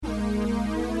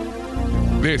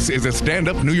This is a Stand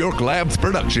Up New York Labs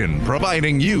production,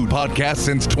 providing you podcasts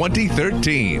since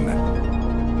 2013.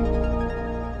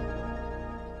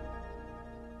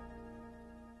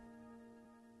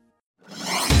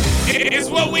 It's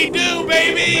what we do,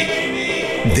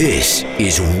 baby! This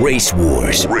is Race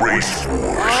Wars. Race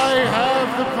Wars. I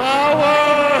have the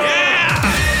power! Yeah!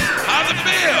 How's it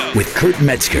feel? With Kurt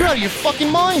Metzger. You're out of your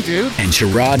fucking mind, dude. And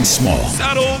Sherrod Small.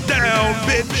 Settle down,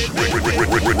 bitch!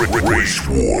 Race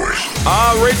Wars.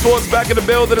 Race Wars back in the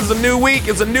building. It's a new week.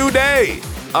 It's a new day.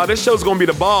 This show's gonna be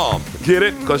the bomb. Get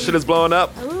it? Because shit is blowing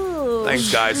up.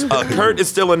 Thanks, guys. Kurt is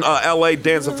still in L.A.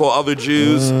 dancing for other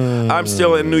Jews. I'm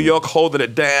still in New York holding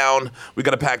it down. We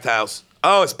got a packed house.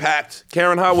 Oh, it's packed.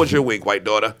 Karen, how was your week, white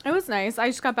daughter? It was nice. I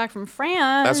just got back from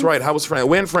France. That's right. How was France?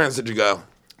 Where in France did you go?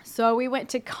 So we went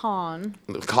to Caen.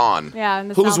 Caen. Yeah, in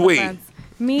the Who's south we? of France.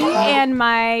 Me and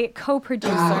my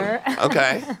co-producer.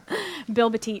 Okay.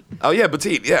 Bill Petit. Oh, yeah,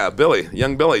 Petite. Yeah, Billy.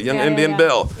 Young Indian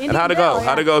Bill. And how'd it go?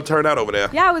 How'd it go turn out over there?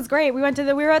 Yeah, it was great. We were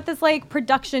at this like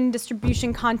production,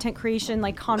 distribution, content creation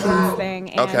like conference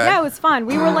thing. And yeah, it was fun.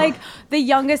 We were like the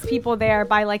youngest people there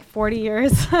by like 40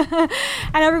 years. And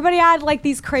everybody had like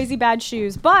these crazy bad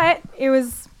shoes. But we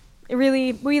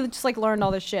just like learned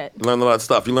all this shit. Learned a lot of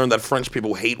stuff. You learned that French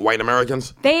people hate white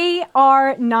Americans? They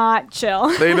are not chill.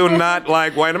 They do not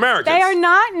like white Americans. They are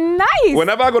not nice.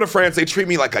 Whenever I go to France, they treat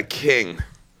me like a king.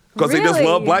 Because they just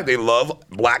love black. They love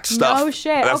black stuff. No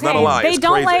shit. That's okay. not a lie. They it's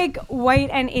don't crazy. like white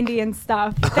and Indian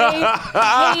stuff. They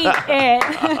hate it.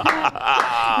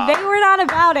 They were not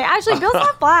about it. Actually, Bill's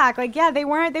not black. Like, yeah, they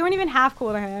weren't even half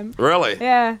cool to him. Really?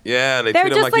 Yeah. Yeah, they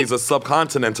treat him like he's a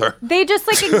subcontinenter. They just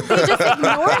ignore you.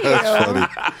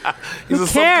 He's a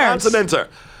subcontinenter.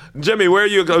 Jimmy, where are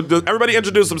you? Everybody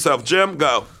introduce himself. Jim,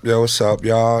 go. Yo, what's up,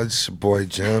 y'all? It's your boy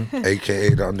Jim,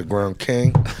 a.k.a. the Underground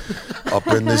King. Up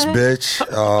in this bitch.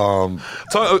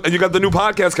 You got the new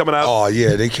podcast coming out. Oh,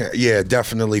 yeah, they can't. Yeah,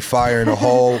 definitely. Fire in the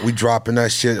Hole. We dropping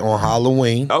that shit on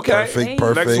Halloween. Okay.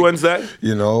 Perfect. Next Wednesday.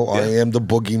 You know, I am the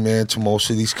boogeyman to most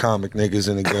of these comic niggas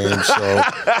in the game, so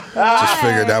just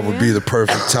figured that would be the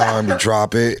perfect time to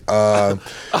drop it. But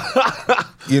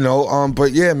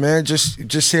yeah, man,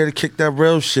 just here to kick that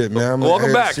real shit, man.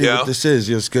 Welcome back, see what this is.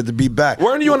 It's good to be back.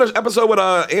 Weren't you on an episode with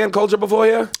Ann Coulter before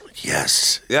here?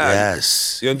 Yes. Yeah.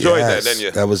 Yes. You enjoyed that, didn't you?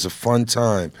 That was a fun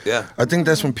time. Yeah. I think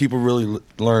that's when people really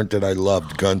learned that I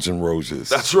loved Guns N' Roses.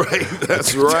 That's right.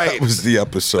 That's right. That was the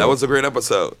episode. That was a great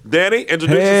episode. Danny,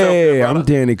 introduce yourself. Hey, I'm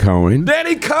Danny Cohen.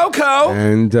 Danny Coco.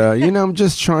 And, I'm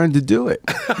just trying to do it.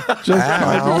 Just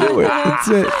trying to do it. That's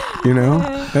it.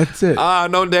 That's it.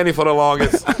 I've known Danny for the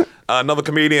longest. Another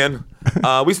comedian.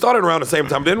 We started around the same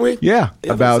time, didn't we? Yeah.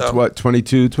 About,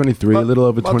 22, 23, a little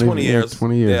over 20 years.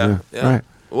 20 years. Yeah. Right.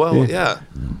 Well, yeah.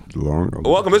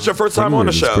 Welcome. This is your first time on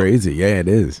the show. It's crazy. Yeah, it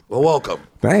is. Well, welcome.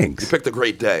 Thanks. You picked a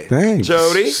great day. Thanks.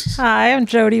 Jodie. Hi, I'm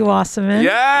Jodie Wasserman.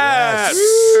 Yes.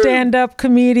 Stand-up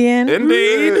comedian.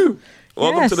 Indeed.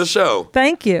 Welcome Yes. to the show.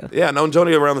 Thank you. Yeah, known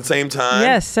Jodie around the same time.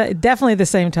 Yes, definitely the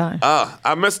same time.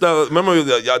 I missed remember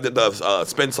y'all did the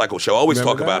Spin Cycle show. I always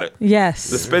talk about it. Yes.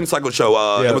 The Spin Cycle show.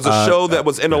 It was a show that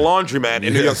was in a laundromat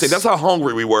in New York City. That's how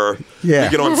hungry we were to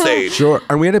get on stage. Sure.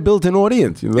 And we had a built-in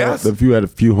audience. Yes. If you had a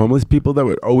few homeless people that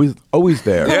were always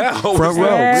there. Yeah. Front row.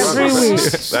 Every week.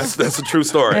 That's a true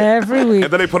story. Every week.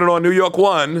 And then they put it on New York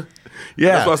One. Yeah.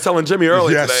 That's what I was telling Jimmy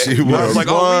earlier today. I was like,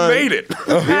 we made it.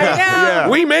 Yeah.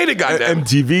 We made it, goddamn.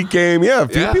 MTV came. Yeah, a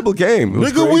few people came.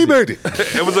 Nigga, we made it.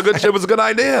 It was a good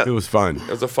idea. It was fun. It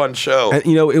was a fun show. And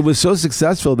it was so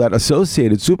successful that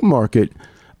Associated Supermarket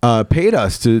paid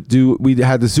us to do. We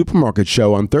had the supermarket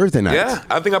show on Thursday nights. Yeah,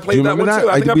 I think I Do played you that remember one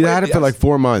that? too. We had it for like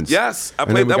 4 months. Yes, I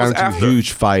And played then that we was got into after. a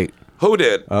huge fight. Who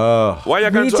did? Why y'all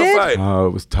got into a fight?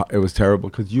 Oh, it was terrible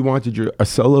because you wanted a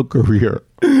solo career.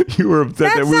 You were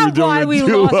upset That's that we were not doing why a we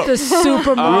duo. lost the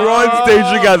supermarket. We were on stage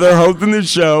together hosting the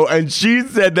show, and she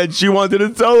said that she wanted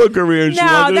a solo career. And she No,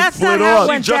 wanted that's to split not how it off.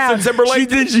 went Justin down. Timberlake.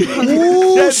 She did.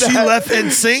 Ooh, said she that. left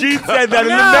NSYNC. She said that in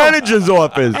the No. manager's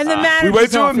office. In the manager's we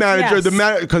went to a office, manager,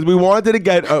 yes. because we wanted to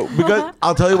get because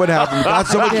I'll tell you what happened. We got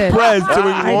so much did. press doing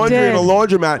I laundry in a did.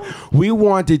 laundromat. We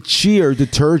wanted Cheer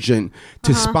detergent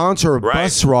to sponsor a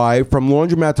bus ride from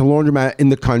laundromat to laundromat in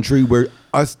the country where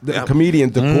us, the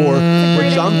comedians, the core,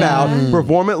 would jump out,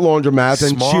 perform at laundromats,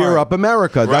 and Smart. cheer up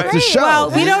America. That's the Great. show.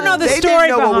 Well, we don't know the they story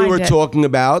didn't know what we were behind it. talking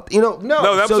about. No,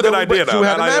 that was a good idea, So though. we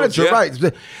had That a idea was- manager, yeah.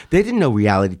 right? They didn't know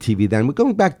reality TV then. We're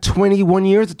going back 20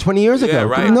 years ago. Yeah,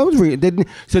 right.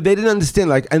 So they didn't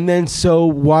understand. So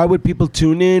why would people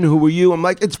tune in? Who were you? I'm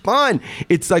like, it's fun.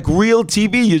 It's like real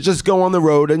TV. You just go on the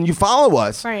road and you follow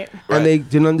us. Right. And they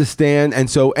didn't understand. And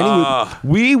so anyway,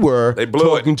 we were They blew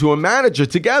talking to a manager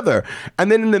together.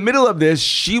 And then in the middle of this,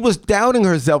 she was doubting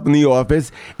herself in the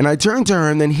office, and I turned to her,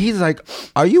 and then he's like,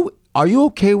 "Are you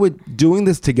okay with doing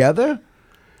this together?"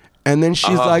 And then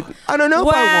she's like, "I don't know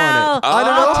if I want it. I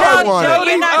don't know if I want it."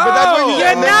 Jodie, But that's when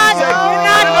you're not. I don't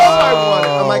know if I want it.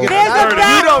 I'm like, you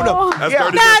don't know.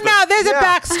 No, there's a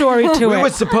backstory to We it. were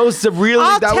supposed to really.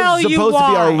 I'll That tell was you supposed to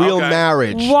be our why. real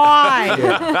marriage.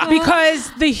 Why?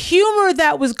 Because the humor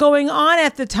that was going on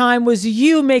at the time was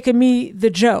you making me the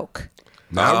joke.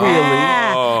 Not really.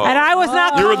 Yeah. And I was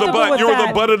not You were comfortable the butt. with You were that.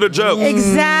 the butt of the joke.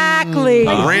 Exactly.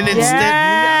 Ren and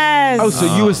Yes. Oh, so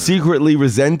you were secretly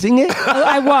resenting it?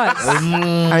 I was.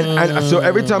 And so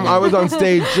every time I was on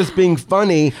stage just being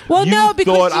funny, Well, you no,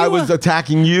 because thought I you was were-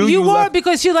 attacking you. You were left-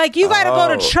 because you're like, you got to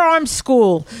go to charm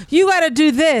school. You got to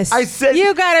do this. I said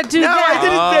you got to do no, that. I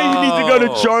didn't say you need to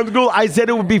go to charm school. I said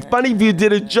it would be funny if you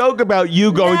did a joke about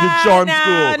you going to charm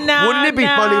school. Wouldn't it be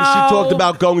funny if she talked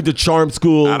about going to charm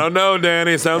school? I don't know,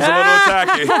 Danny. Sounds a little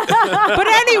tacky. But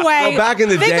anyway, Well, back in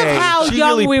the think day, of how she young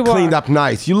really we were. cleaned up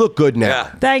nice. You look good now.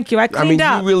 Yeah. Thank you. I I cleaned mean,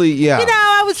 up. you really, yeah. You know,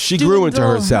 I was. She doing grew into the-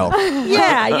 herself.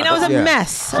 Yeah, you know, I was a Yeah.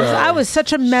 mess. I was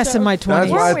such a mess in my 20s.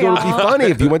 That's why I thought it would be funny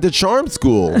if you went to charm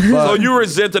school. So But you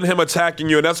resented him attacking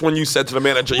you, and that's when you said to the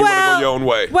manager, "You want to go your own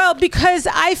way." Well, because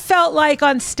I felt like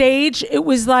on stage, it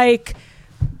was like,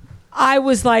 I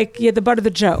was like, yeah, the butt of the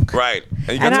joke. Right. And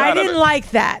you got And I tired of didn't it.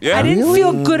 like that. Yeah. I didn't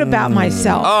feel good about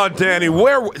myself. Oh, Danny,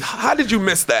 how did you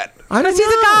miss that? I don't Because he's a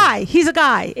know. guy. He's a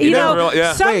guy. You never know, really-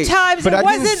 yeah. sometimes But it I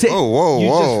didn't wasn't. say- Whoa, You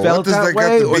just felt what does that that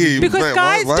way, got or- to be? Because Man,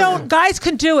 guys why- don't, guys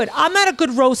can do it. I'm not a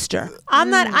good roaster.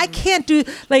 I can't do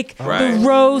like Right. the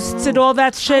roasts and all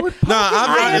that shit. Nah,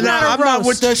 I am not a I'm not with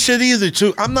roast. that shit either,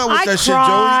 too. I'm not with I that shit, Jodie.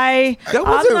 cry. That I'm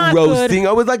wasn't not roasting. good.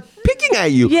 I was like picking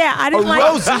at you. Yeah, I didn't a like-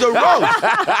 roast is a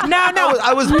roast. No.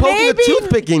 I was poking a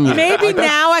toothpick in you. Maybe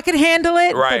now I can handle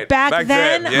it, Right. but back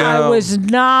then yeah. I was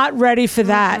not ready for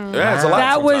that. Yeah, it's a lot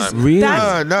That was sometimes. Really?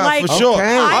 that's Nah, like, for sure.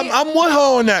 Okay. I'm with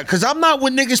her on that because I'm not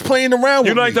with niggas playing around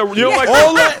You with like me. the? You don't like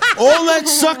all that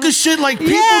sucker shit. Like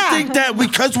people Yeah. think that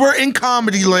because we're in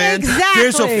comedy land, Exactly.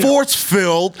 there's a force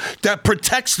field that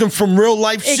protects them from real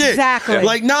life shit. Exactly.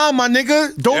 Like nah, my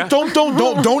nigga,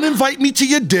 don't invite me to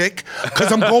your dick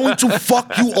because I'm going to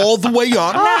fuck you all the way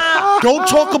up. Don't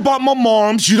talk about my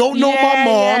moms. You don't know my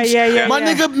moms. Yeah, my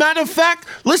nigga. Matter of fact,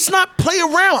 let's not play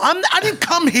around. I didn't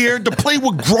come here to play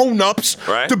with grown-ups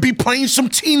Right. to be playing some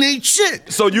teenage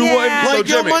shit. So you Yeah. wouldn't. So Like,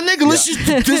 yo, Jimmy, my nigga, let's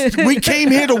just we came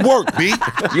here to work, B.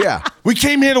 Yeah. We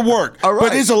came here to work. All right.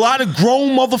 But there's a lot of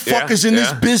grown motherfuckers in this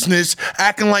yeah. business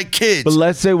acting like kids. But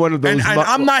let's say one of those. and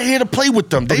I'm not here to play with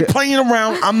them. They playing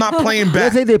around. I'm not playing back.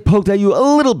 Let's say they poked at you a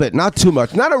little bit, not too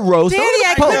much, not a roast. Danny,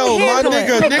 I Poke. couldn't Yo, my handle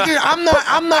nigga,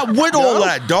 I'm not with all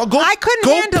that, dog. Go, I couldn't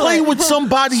go handle play it. with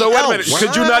somebody So wait a else. minute.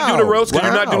 Could you not do the roast? Could you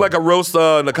not do like a roast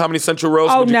in the Comedy Central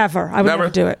roast? Oh, Would you- never. I would never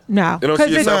do it. No. You don't see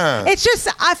 'Cause yourself? it's just,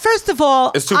 first of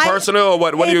all, It's too personal, or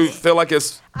what? What do you feel like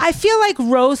it's? I feel like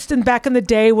roast and back in the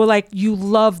day were like you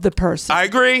love the person. I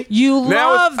agree. You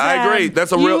Now love them. I agree.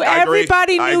 That's a real. I agree.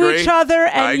 Everybody I knew agree. each other,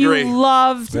 I and you agree.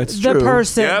 loved That's the true.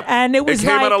 person. Yep. And it was came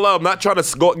like out of love, not trying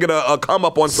to go get a come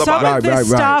up on some somebody. of this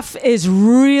Right. stuff is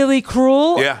really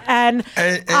cruel. Yeah. And,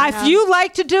 And- if you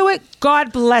like to do it,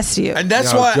 God bless you. And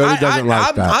that's No, why Jodie doesn't like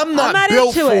I'm, that. I'm not I'm not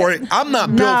built into for it. it. I'm not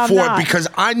No, built I'm for not. it because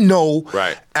I know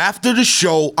Right. after the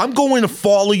show, I'm going to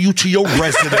follow you to your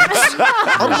residence.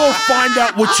 I'm going to find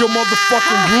out what your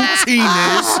motherfucking routine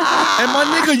is. And my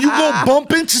nigga, you gonna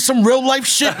bump into some real life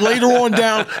shit later on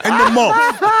down in the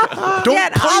month. Don't Yeah,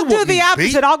 play I'll with do the me,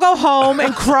 opposite. B. I'll go home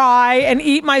and cry and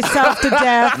eat myself to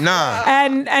death. Nah.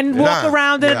 And walk Nah.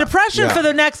 around in a Yeah. depression Yeah. for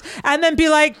the next, and then be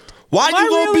like, Why am I you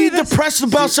gonna really be this- depressed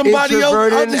about somebody else?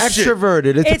 Introverted and other shit?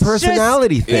 extroverted. It's a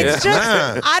personality thing. It's just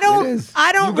Yeah. I It don't is. I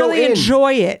You don't go really in.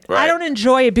 enjoy it. Right. I don't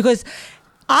enjoy it because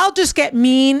I'll just get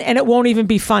mean and it won't even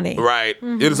be funny. Right.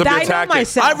 It's a I bit know tacky.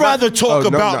 myself. I'd rather talk Oh,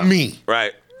 no, about no. me.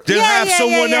 Right. Then Yeah, have yeah,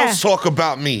 someone yeah, yeah. else talk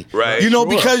about me. Right. You know,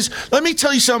 Sure. because let me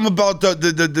tell you something about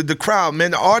the crowd,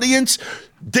 man. The audience,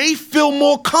 they feel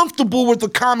more comfortable with a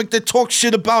comic that talks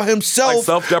shit about himself Like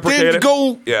self-deprecating? than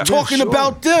go Yeah. talking Yeah, sure.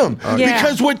 about them. Yeah.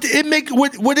 Because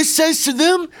what it says to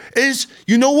them is,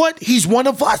 you know what? He's one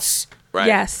of us. Right.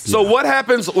 Yes. So what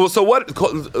happens? Well, so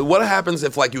what happens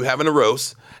if like you having a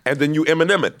roast and then you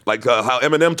Eminem it, like how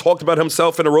Eminem talked about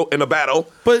himself in a battle,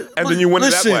 and then you win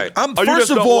listen, it that way? I'm, Or you first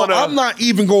just of don't all, wanna- I'm not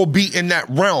even going to be in that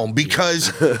realm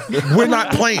because we're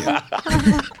not playing.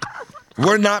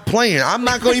 We're not playing. I'm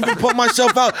not going to even put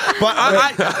myself out. But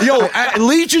at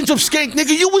Legions of Skank,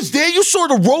 nigga, you was there. You saw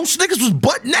the roast. Niggas was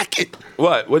butt naked.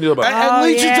 What? What are you about? At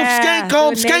Legions yeah. of Skank,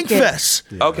 They were Skank naked. Fest.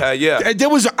 Okay, yeah. And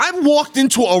I walked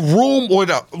into a room with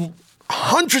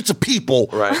hundreds of people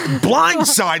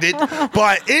blindsided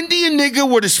by an Indian nigga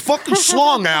with his fucking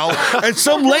schlong out and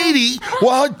some lady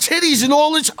with her titties and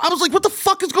all this. I was like, what the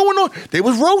fuck is going on? They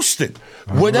was roasting.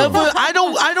 Whatever. I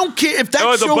don't care if that's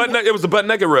it was a butt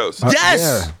naked roast.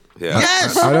 Yes. Yeah.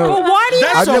 Yes. But why do you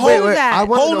have to hold that? I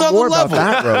want to know more about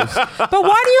that roast. But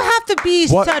why do you have to be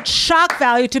such shock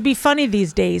value to be funny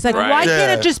these days? Like, why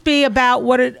can't it just be about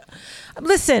what it...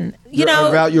 Listen, you know...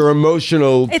 About your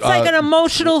emotional... It's like an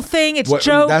emotional thing. It's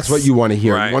jokes. That's what you want to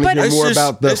hear. Right. You want to hear more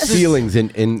about the feelings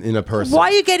in a person. Why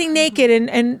are you getting naked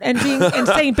and being and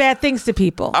saying bad things to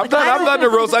people? I've done the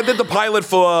roast. I did the pilot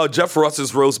for Jeff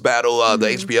Ross's roast battle, the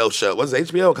HBO show. Was it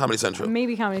HBO or Comedy Central?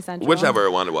 Maybe Comedy Central. Whichever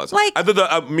one it was. Like, I did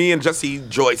me and Jesse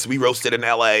Joyce, we roasted in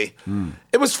L.A.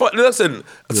 It was fun. Listen,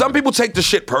 some people take the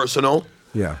shit personal.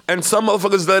 Yeah. And some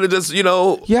motherfuckers let it just,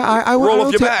 roll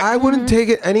off your back. I wouldn't take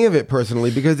any of it personally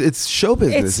because it's show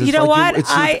business. You know what? It's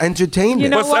entertainment. You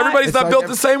know But everybody's not built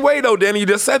the same way, though, Danny. You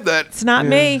just said that. It's not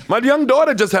me. My young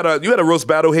daughter just had a roast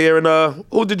battle here, and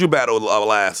who did you battle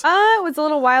last? It was a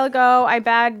little while ago. I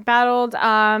battled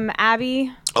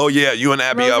Abby. Oh, yeah, you and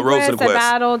Abby Rosenquist. I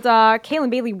battled Caitlin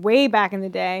Bailey way back in the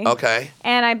day. Okay.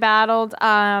 And I battled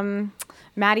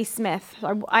Maddie Smith.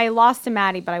 I lost to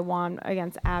Maddie, but I won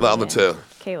against Abby. The other two.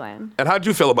 Caitlin. And how'd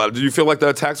you feel about it? Did you feel like the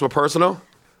attacks were personal?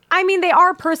 I mean, they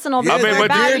are personal. Yeah, Because but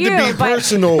about you, to be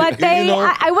personal. But they,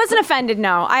 I wasn't offended.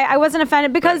 No, I wasn't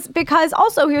offended because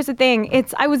also here's the thing.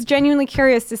 I was genuinely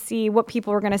curious to see what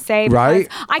people were going to say. Right.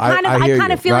 I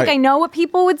kind of feel like I know what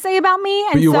people would say about me,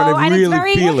 and you so want to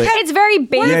really feel it. It's very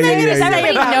basic.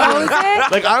 Everybody knows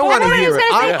it. Like I want to hear it.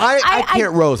 I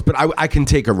can't roast, but I can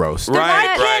take a roast.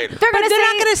 Right.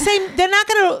 They're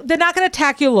not going to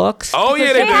attack your looks. Oh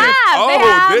yeah, They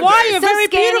have. Why? You're So very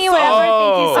skinny, beautiful. whatever.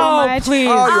 Thank you so much. Please.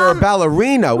 Oh, you're a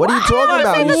ballerina. What are you talking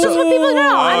about? This is what people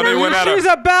know. Oh, they went at her. She's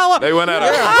a bella. They went at her.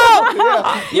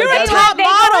 Oh, you're a top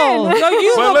model. No,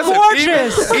 you But look listen,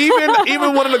 gorgeous.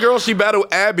 even one of the girls she battled,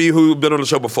 Abby, who's been on the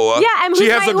show before. Yeah, and she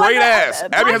who's has a my- great what the- ass.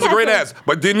 Abby has a great podcast ass.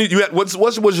 But didn't you? What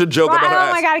was your joke about her ass?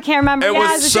 Oh my god, I can't remember. It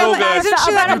was so good. Isn't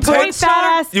she About like a a porn great star?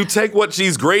 fat ass. You take what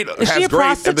she's great, Is has she a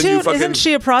great, and then you prostitute? fucking. Isn't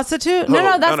she a prostitute?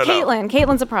 No, that's no. Caitlin.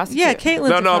 Caitlin's a prostitute. Yeah, Caitlin's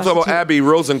No, a I'm talking about prostitute. Abby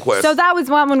Rosenquist. So that was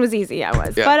one was easy. I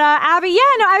was, Yeah. but Abby,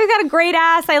 Abby's got a great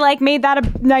ass. I made that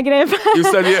a negative. You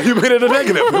said you made it a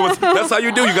negative. That's how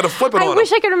you do. You got to flip it I on wish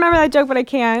them. I could remember that joke, but I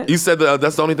can't. You said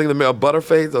that's the only thing that made a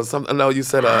butterface or something. No, you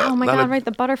said. Oh my not god, a- right,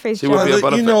 the butterface She joke. would be a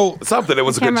Well, butterface. Something. It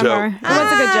was a Can't good remember. joke. It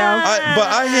was a good joke. But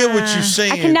I hear what you're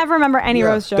saying. I can never remember any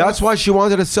roast jokes. That's why she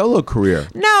wanted a solo career.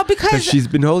 No, Because because she's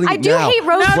been holding I it do now. hate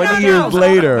roast 20 jokes. years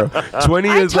later. 20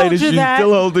 years told later, you she's that.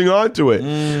 still holding on to it.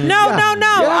 no.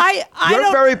 I You're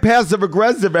don't. very passive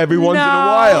aggressive every once in a No.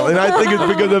 while, and I think it's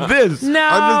because of this. No.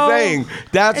 I'm just saying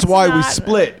that's It's why we not.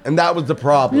 split, and that was the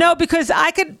problem. No, because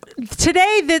I could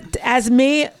today that as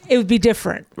me it would be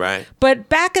different. Right. But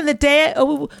back in the day,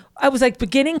 I was like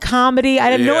beginning comedy. I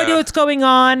had no Yeah. idea what's going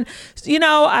on.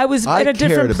 I was I in a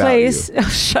different cared about place. you. Oh,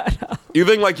 shut up. You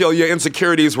think like your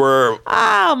insecurities were?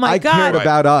 Oh my I God. cared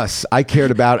about us. I cared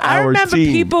about I our remember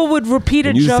team. people would repeat a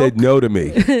and you joke. said no to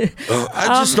me. I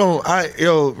just don't.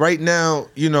 Right now,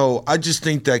 I just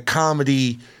think that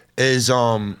comedy is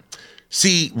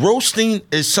see, roasting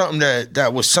is something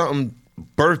that was something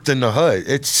birthed in the hood.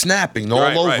 It's snapping all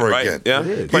over again. Yeah.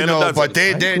 But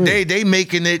they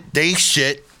making it they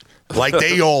shit. Like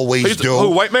they always do.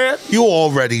 Who, white man? You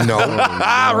already know.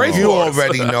 Race You wars.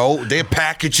 already know. They're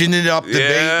packaging it up to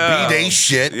Yeah. be they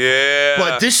shit. Yeah.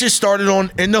 But this shit started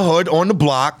in the hood, on the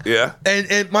block. Yeah.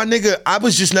 And my nigga, I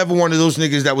was just never one of those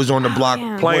niggas that was on the block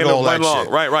Playing with all that along.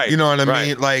 shit. Right. You know what I Right.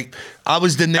 mean? Like, I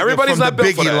was the nigga Everybody's from the not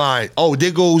built for Biggie that. line. Oh,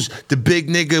 there goes the big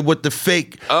nigga with the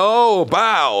fake. Oh,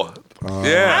 bow. I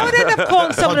Yeah. would end up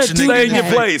calling someone a punch a dude. nigga Stay in your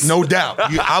face. place. No doubt.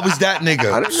 I was that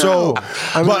nigga.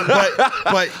 don't know.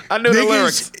 But I knew the niggas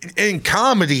lyrics. in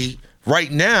comedy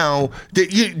right now,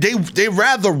 they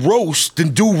rather roast than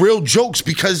do real jokes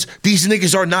because these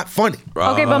niggas are not funny.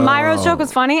 Okay, but my roast joke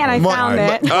was funny, and I found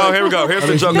it. Oh, here we go. Here's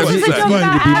the joke. This What is he a said. joke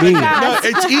about to be mean. ass. No,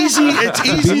 it's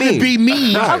easy to be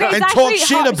mean Okay, and it's talk actually shit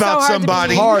so about hard to be somebody,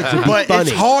 mean. Hard to be but funny.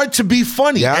 it's hard to be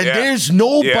funny. Yeah. And Yeah. there's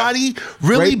nobody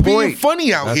really Great being point.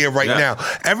 funny out here right now.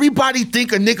 Everybody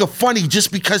think a nigga funny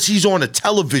just because he's on a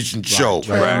television show.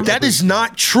 Right. That is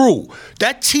not true.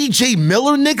 That TJ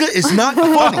Miller nigga is not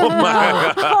funny.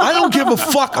 I don't give a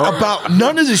fuck about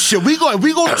none of this shit. We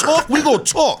go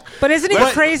talk. But isn't he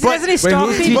crazy? but- Doesn't he Wait, stalk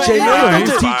who's people? TJ Miller? Who's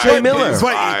He's TJ fine. Miller? He's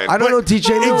fine. I don't know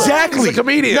TJ Miller. Exactly. He's a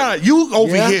comedian. Nah, you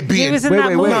over Yeah? here being He was in Wait, that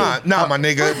wait, movie. wait. Nah, my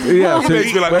nigga. Yeah, He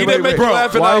makes me laugh. He didn't make me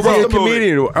laugh in Why that is he a movie.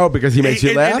 comedian? Oh, because he makes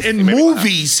you laugh? In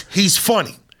movies, he's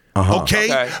funny.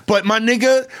 Okay? But my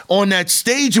nigga, on that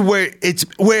stage where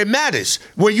it matters,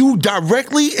 where you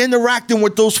directly interacting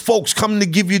with those folks coming to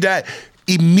give you that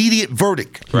immediate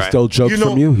verdict. He stole jokes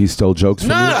from you? He stole jokes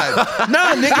from you?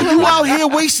 Nah, nigga, you out here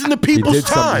wasting the people's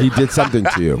time. He did something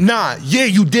to you. Yeah,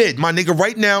 you did, my nigga,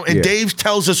 right now. And Dave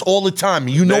tells us all the time.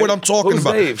 You know what I'm talking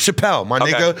about. Dave? Chappelle, my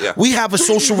nigga. Yeah. We have a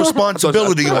social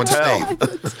responsibility on stage.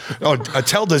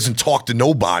 Attell doesn't talk to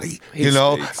nobody.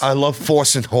 I love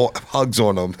forcing hugs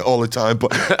on him all the time,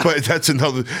 but that's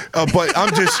another. But I'm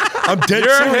dead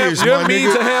serious. You're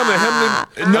mean to him and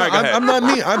him. No, I'm not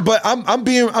mean. I'm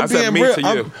being real.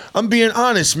 I'm being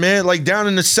honest, man. Like down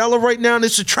in the cellar right now,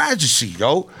 it's a tragedy,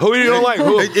 yo. Who you don't like?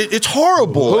 Who? It's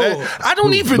horrible. I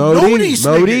don't even know these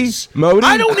niggas. Modi?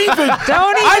 I don't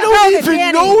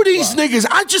even know these niggas.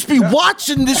 I just be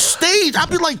watching this stage. I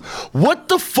be like, what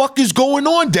the fuck is going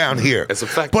on down here? It's a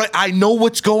fact. But I know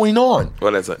what's going on.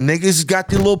 What is it? Niggas got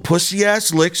their little pussy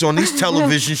ass licks on these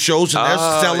television shows and they're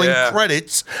selling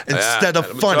credits instead of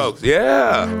funny. Jokes.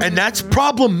 Yeah. And that's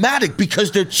problematic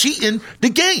because they're cheating the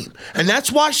game. And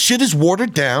that's why shit is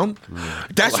watered down.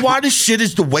 That's why this shit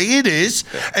is the way it is.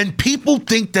 And people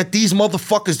think that these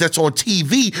motherfuckers that's on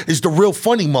TV is the real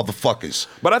funny motherfuckers.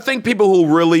 But I think people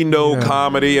who really know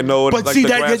comedy and know but like see, the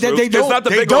they don't. it's not the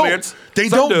They big don't. audience. They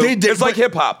Some don't. do. It's like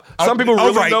hip hop. Some people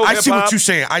really know hip hop. I see what you're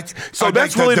saying. So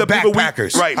that's really the people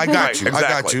backpackers. Right. I got you.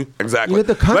 Exactly.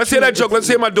 Let's hear that joke. Let's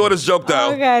hear my daughter's joke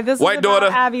though. Okay, this White is about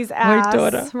daughter. Abby's ass. White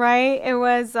daughter. Right? It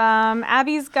was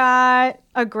Abby's got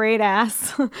a great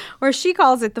ass, or she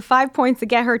calls it the 5 points to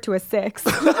get her to a 6.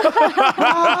 It's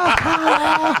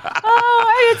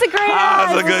a great ass.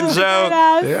 That's a good joke.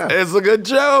 Yeah. It's a good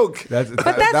joke. But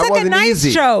that's like a nice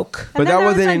joke. But that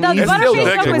wasn't an easy joke. The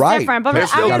butterbean joke. joke was different. But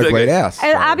It's still got a great ass.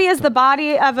 Abby is the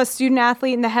body of a student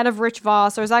athlete and the head of Rich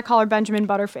Voss, or as I call her, Benjamin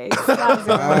Butterface.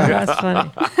 That's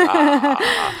funny.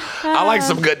 I like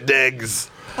some good digs.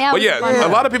 Yeah, But a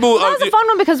lot of people. That was a fun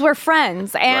one because we're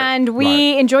friends and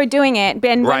we enjoyed doing it.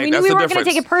 And when we knew we weren't going to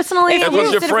take it personally, It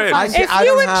was your friend. If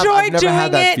you enjoy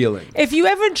doing it, if you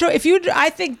ever enjoy, I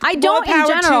think I don't in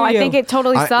general. I think it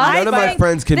totally sucks. None of my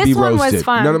friends can be roasted.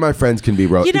 None of my friends can be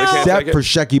roasted, except for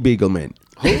Shecky Beagleman.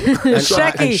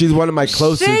 And she's one of my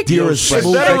closest, dearest friends.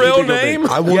 Is that a real name?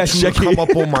 I want you to come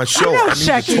up on my show. I need to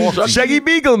talk to you. Shecky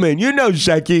Beagleman. You know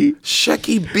Shecky.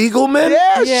 Shecky Beagleman?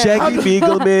 Yeah. Shecky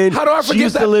Beagleman. How do I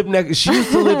forget that? She used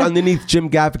to live underneath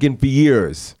Jim Gaffigan for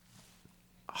years.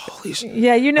 Holy shit.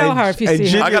 Yeah, you know her if you see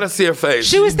her. I gotta see her face.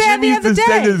 She was there the other used to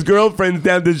send day. his girlfriends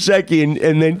down to Shecky,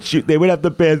 and then they would have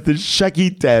to pass the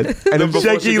Shecky test. And if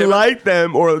Shecky liked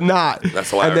them or not.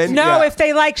 That's hilarious. And then, If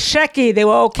they liked Shecky, they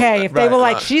were okay. If they were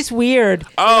like, she's weird.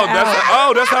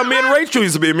 That's how me and Rachel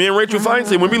used to be. Me and Rachel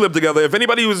Feinstein, when we lived together. If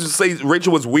anybody was to say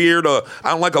Rachel was weird or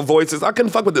I don't like her voices, I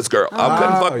couldn't fuck with this girl. I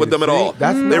couldn't fuck with them at all.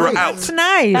 They were out. That's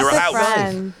nice. They were out.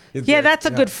 Friend. That's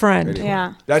a good friend.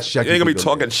 Yeah. That's Shecky. You ain't gonna be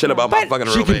talking shit about my fucking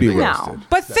She roommate. could be No. roasted.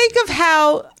 But think of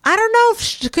how, I don't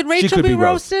know, could Rachel could be be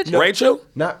roasted? Rachel?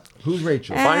 Who's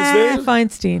Rachel? Feinstein?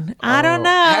 Feinstein. I don't know.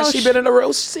 Has she been in a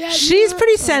roast? She's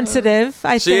pretty sensitive,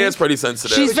 I think. She is pretty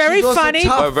sensitive. She's very also funny.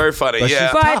 tough. Very funny, But yeah.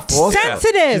 she's But tough also.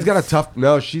 sensitive. She's got a tough.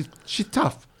 No, she's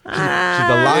tough. She's a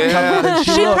lot tougher than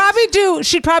she looks.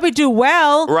 She'd probably do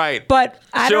well. Right. But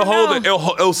I She'll don't know.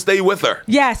 hold it. It'll stay with her.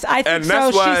 Yes, I think And so.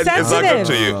 that's why She's it's not good sensitive.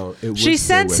 to you. Oh, it would She's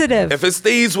stay with her. sensitive. If it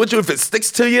stays with you, if it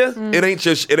sticks to you, it ain't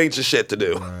your shit to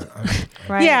do.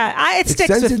 Right. Yeah, it It's sticks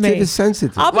sensitive. with me. It's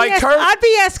sensitive. I'd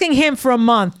be asking him for a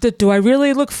month. Do I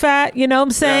really look fat? You know what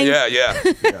I'm saying? Yeah.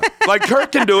 Like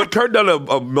Kurt can do it. Kurt done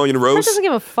a million Kurt roasts. doesn't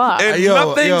give a fuck. And Yo,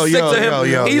 nothing yo, sticks yo, to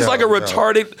him. yo, He's yo, like a yo.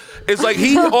 retarded. It's like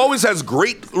he always has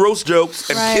great roast jokes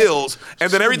and Right. kills,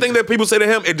 and then everything that people say to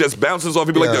him, it just bounces off.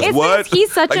 People like this. It's What? because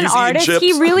he's such Like an he's eating artist. chips.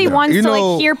 He really wants You to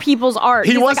know- hear people's art.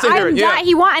 He He's wants like, to hear it, yeah.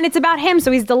 He and it's about him,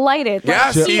 so he's delighted.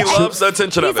 Like, He loves the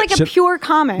attention He's of it. like a pure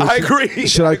comic. I agree.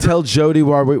 Should I tell Jodie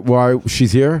why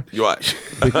she's here? You watch.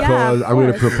 Because I'm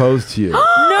going to propose to you.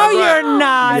 No, you're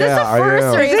not. Is this Yeah, the I first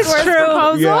am. race Is this course true?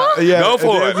 proposal? Yeah, Go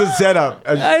for it. It's a setup.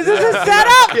 Is this a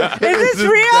setup? Is this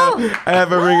real? I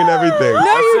have a ring and everything.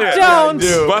 No, you it. don't.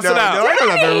 Bust it out. No, I don't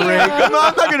have a ring. Come on,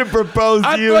 I'm not going to propose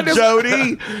I to you, thought this-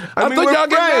 Jodie. I thought we're y'all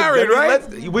get friends. married,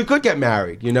 right? We could get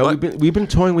married. You know, we've been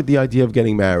toying with the idea of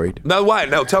getting married. No, why?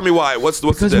 No, tell me why. What's the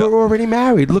Because deal? we're already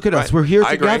married. Look at us. Right. We're here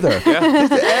I agree. together. Yeah.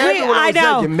 Everyone I always said,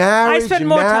 know. you're married, I spend you're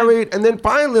more time- married. And then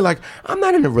finally, like, I'm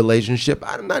not in a relationship.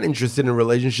 I'm not interested in a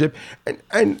relationship.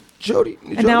 And Jodie.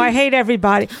 And now I hate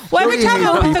everybody. Well, every time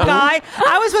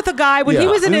I was with a guy, when he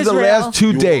was in Israel. The last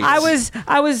 2 days.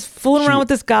 I was fooling around with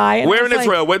this guy. And where in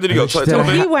Israel? Where did he go?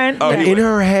 He went. In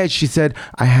her head, she said,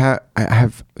 "I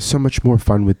have so much more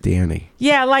fun with Danny."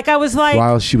 Yeah, like I was like,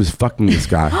 while she was fucking this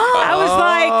guy. I was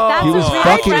like, he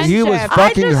was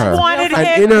fucking her.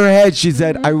 And in her head, she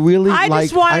said, "I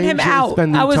just wanted him out."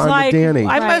 I was like, Danny.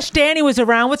 I wish Danny was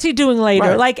around. What's he doing later?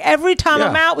 Right. Like every time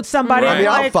I'm out with somebody, I mean,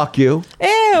 I'm I'll like, fuck you.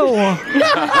 Ew. I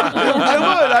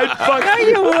would. I'd fuck No,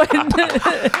 you wouldn't.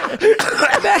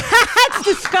 That's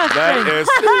disgusting. That is.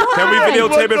 Can we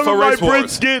videotape it for Race Wars?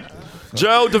 Brisket.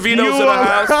 Joe DeVito's in the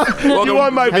house. You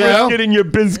want my brisket in your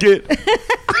biscuit? I'm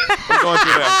going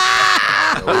through that.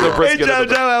 Hey, Joe,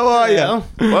 how are you?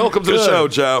 Welcome to the show,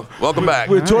 Joe. Welcome back.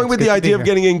 We're toying with the idea of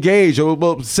getting engaged.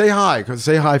 Well, say hi.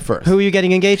 Say hi first. Who are you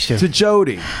getting engaged to? To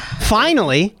Jodie.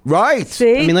 Finally. Right.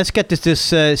 See? I mean, let's get this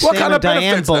Sam and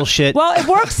Diane bullshit. Well, it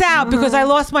works out because I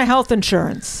lost my health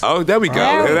insurance. Oh, there we go.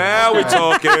 Now we're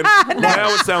talking.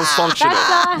 Now it sounds functional.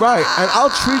 Right. And I'll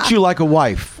treat you like a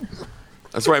wife.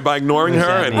 That's right, by ignoring her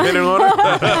and hitting on her.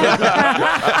 Like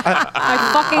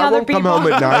fucking other people. Come home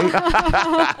at night.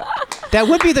 That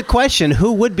would be the question.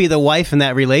 Who would be the wife in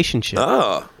that relationship?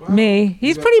 Oh. Me.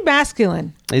 He's pretty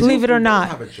masculine, believe it or not.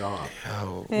 Have a job.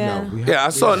 Yeah, I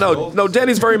saw. No,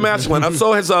 Danny's very masculine. I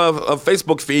saw his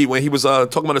Facebook feed when he was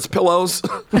talking about his pillows.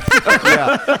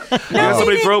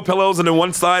 Somebody throw pillows, and then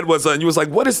one side was, and he was like,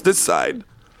 "What is this side?"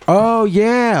 Oh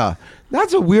yeah.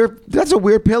 That's a weird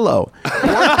pillow.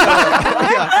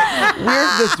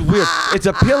 Weird. It's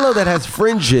a pillow that has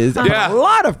fringes, a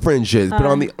lot of fringes, but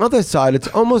on the other side, it's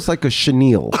almost like a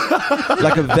chenille,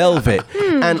 like a velvet.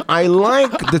 And I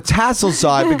like the tassel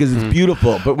side because it's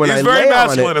beautiful. But when I lay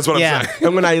on it, that's what I'm saying.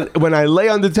 And when I lay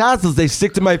on the tassels, they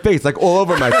stick to my face, like all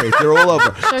over my face. They're all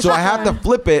over. So I have to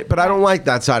flip it, but I don't like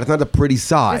that side. It's not a pretty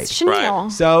side. It's chenille.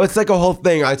 Right. So it's like a whole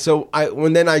thing.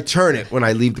 When I turn it when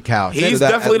I leave the couch. He's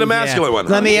definitely the masculine one.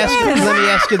 Let me ask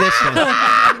you this then.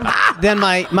 Then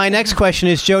my next question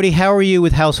is, Jodie, how are you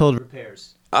with household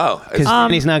repairs? Oh, because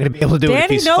Danny's not going to be able to do it. Danny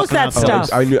if he's knows that stuff.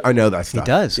 I know that stuff. He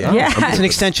does. Yeah. Yeah. It's an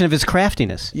extension of his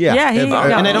craftiness. Yeah. Yeah.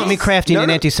 And I don't mean crafty in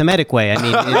an anti-Semitic way. I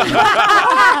mean,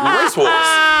 Race Wars.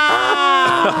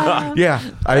 Yeah,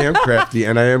 I am crafty,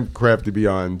 and I am crafty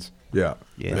beyond. Yeah.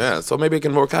 So maybe it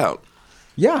can work out.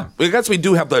 Yeah. I guess we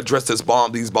do have to address these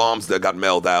bombs that got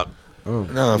mailed out. Oh.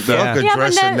 No, fuck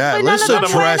addressing that. Let's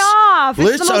address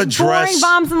boring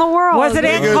bombs in the world. Was it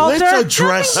Ann Coulter? Let's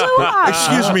address.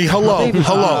 Excuse me. Hello.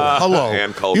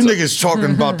 Ann Coulter. You niggas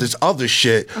talking about this other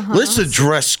shit. Let's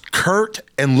address Kurt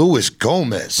and Luis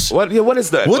Gomez. What is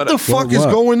that? What the fuck is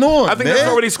going on? I think man? that's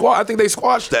already squashed. I think they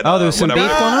squashed that. Oh, there was some beef going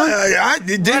on?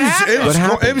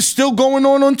 It was still going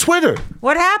on Twitter.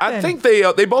 What happened? I think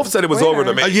they both said it was over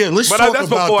to me. Yeah, let's but talk that's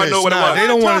about before this. I know what it was. They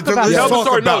don't want to. Let's Tell the talk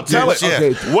story. about Tell this.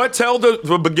 it. Yeah. Tell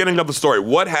the beginning of the story.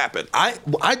 What happened?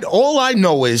 All I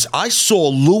know is I saw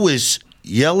Lewis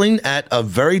yelling at a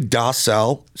very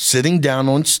docile, sitting down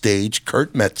on stage,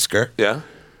 Kurt Metzger. Yeah.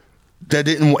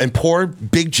 And poor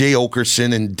Big J.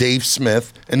 Okerson and Dave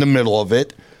Smith in the middle of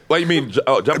it. What you mean?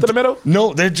 Jump to the middle?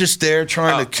 No, they're just there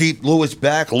trying to keep Lewis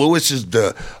back. Lewis is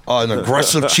an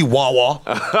aggressive Chihuahua.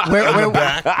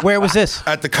 Where was this?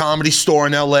 At the Comedy Store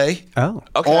in L.A. Oh,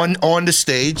 okay. On the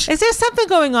stage. Is there something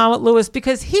going on with Lewis?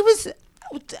 Because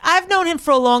I've known him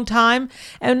for a long time,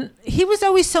 and he was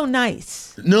always so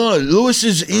nice. No, Lewis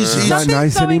he's not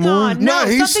nice anymore. No,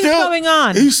 he's something's still going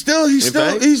on.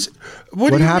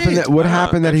 What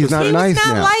happened that he's not nice now? He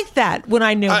was not like that when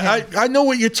I knew him. I know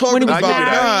what you're talking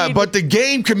about, but the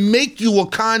game can make you a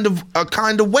kind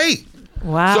of way.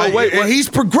 Wow. So he's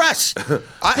progressed.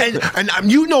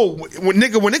 and you know, when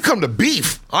it come to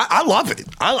beef, I love it.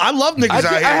 I love niggas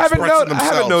out here expressing themselves. I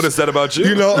haven't noticed that about you.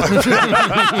 You know,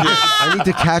 I need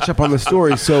to catch up on the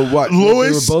story. So what? Lewis,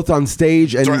 we were both on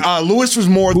stage, and Lewis was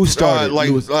more. Who started?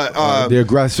 The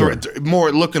aggressor.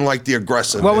 More looking like the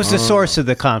aggressor. What was the source of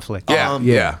the conflict?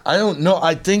 Yeah. I don't know.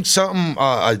 I think something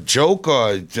a joke.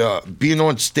 Being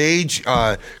on stage.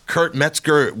 Kurt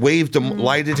Metzger waved him,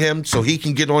 lighted him, so he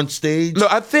can get on stage. No,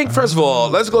 I think, first of all,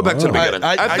 let's go back to the beginning.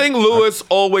 I think Lewis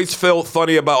always felt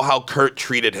funny about how Kurt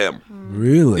treated him.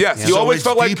 Really? Yes, he always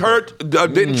felt like Kurt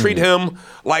didn't treat him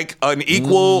like an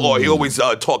equal, or he always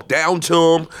talked down to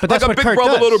him. But like that's a what big Kurt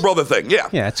brother, does. little brother thing. Yeah.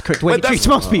 Yeah, it's Kurt. The way he treats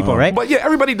most people, right? But yeah,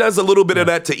 everybody does a little bit of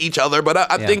that to each other. But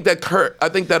I think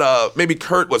that maybe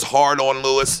Kurt was hard on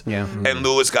Lewis. Yeah. And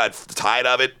Lewis got tired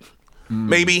of it.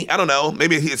 Maybe, I don't know.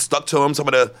 Maybe he stuck to him.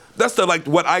 That's the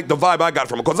vibe I got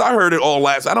from him, because I heard it all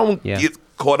last. I don't get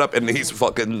caught up in these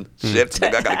fucking shit.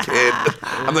 Like, I got a kid.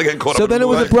 I'm not getting caught up. So then it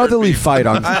was a brotherly fight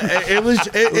on.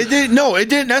 It didn't. No, it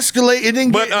didn't escalate. It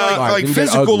didn't get like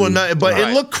physical or nothing. But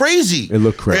it looked crazy. It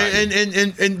looked crazy.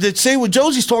 And to say what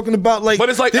Josie's talking about, like, but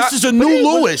it's like this is a new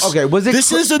Lewis. Okay, was it?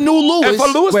 This is a new Lewis. And for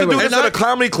Lewis to do this at a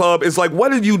comedy club is like,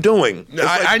 what are you doing?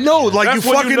 I know, like you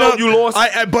fucking up. You lost.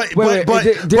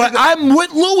 But I'm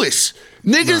with Lewis.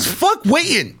 Niggas, fuck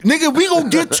waiting. Nigga, we gon'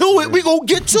 get to it. We gon'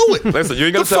 get to it. Listen, you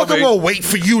ain't gonna the tell fuck me. I'm gonna wait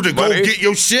for you to go get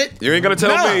your shit. You ain't gonna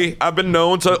tell me. I've been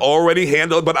known to already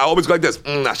handle it, but I always go like this.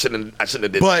 I shouldn't have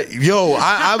did that. But yo,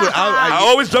 I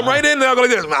always jump right in and I go like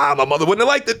this. My mother wouldn't have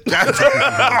liked it.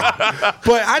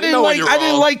 But I didn't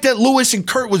like that Lewis and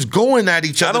Kurt was going at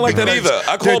each other. I don't like that either.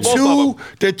 I call both of them.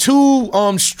 They're two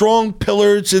strong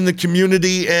pillars in the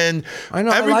community, and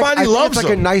everybody loves like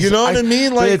them. A nice, you know what I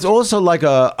mean? Like, but it's also like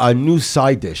a new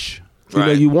side dish. You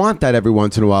know, you want that every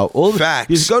once in a while.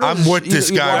 Facts. I'm with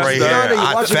this guy right here. You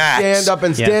watch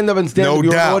him stand up. No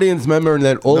You're doubt. an audience member, and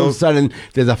then all of a sudden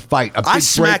there's a fight. A big I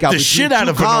smacked breakout the shit out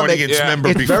of an audience member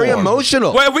it's before. very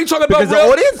emotional. Well, if we talking about because the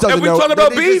audience doesn't if we know. talking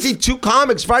about They beef, see two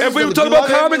comics fighting. if we talking about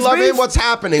comics beef, what's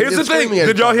happening? Here's the thing.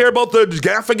 Did y'all hear about the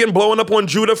Gaffigan blowing up on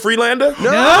Judah Freelander?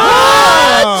 No.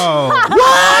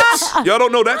 What? Y'all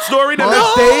don't know that story?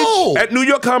 On stage? At New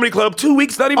York Comedy Club 2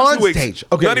 weeks, not even On 2 weeks. stage.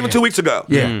 Okay, not even 2 weeks ago.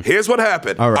 Yeah. Here's what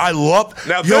happened. All right. I love.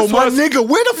 Now, Yo, this my was- nigga,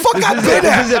 where the fuck I been This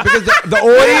at? is it because the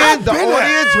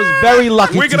audience was very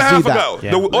lucky. Week to and a see half that. ago,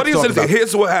 Yeah. the Let's audience talk said, about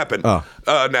 "Here's what happened."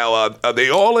 They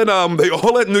all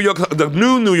at New York, the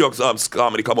new New York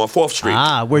Comedy Club on 4th Street.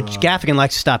 Where Gaffigan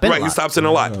likes to stop in. Right, a he lot. stops in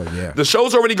a lot. yeah. The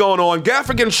show's already going on.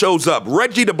 Gaffigan shows up.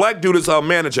 Reggie, the black dude, is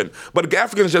managing, but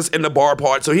Gaffigan's just in the bar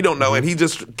part, so he don't know, and he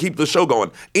just keep the show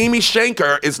going. Amy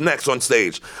Shanker is next on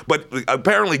stage, but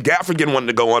apparently Gaffigan wanted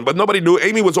to go on, but nobody knew.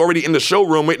 Amy was already in the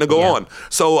showroom waiting to go on,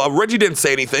 so Reggie didn't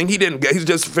say anything. He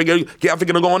just figured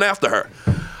Gaffigan will go on after her.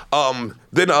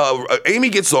 Then Amy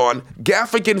gets on.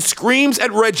 Gaffigan screams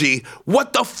at Reggie,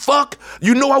 "What the fuck?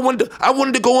 You know I wanted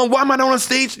to go on. Why am I not on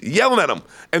stage?" Yelling at him.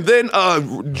 And then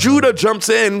Judah jumps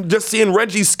in, just seeing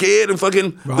Reggie scared and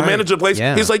fucking the manager place.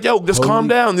 Yeah. He's like, "Yo, just calm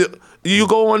down. You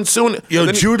go on soon." Yo,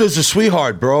 then Judah's a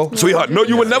sweetheart, bro. Sweetheart, no,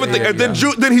 you would never think. And then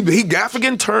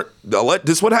Gaffigan turned.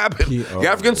 This what happened.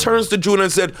 Gaffigan turns to Judah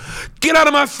and said, "Get out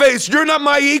of my face. You're not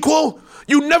my equal.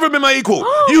 You've never been my equal.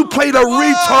 You played a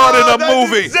retard in a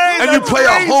movie, and you play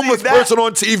a homeless person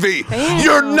on TV.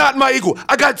 You're not my equal.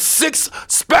 I got 6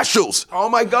 specials. Oh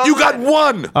my God. You got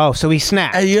 1. Oh, so he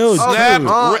snapped. Hey, yo,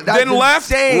 Snapped, that's then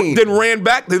left, insane. then ran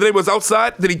back. Then he was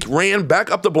outside. Then he ran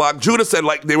back up the block. Judah said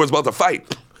like they was about to fight,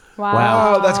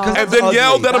 Wow. Oh, that's because and then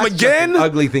yelled at him That's again, just an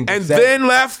ugly thing to and say. then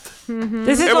left.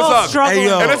 This is It was all ugly. struggle. Hey,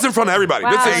 yo. And it's in front of everybody.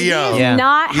 Wow, This is- he's Yeah.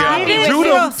 not happy with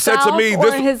Judah himself said to me,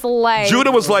 or his life.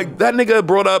 Judah was like, that nigga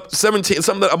brought up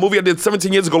a movie I did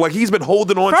 17 years ago. Like he's been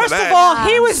holding on to First that. of all,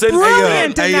 he was Since-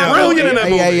 brilliant in Hey, that brilliant movie. in that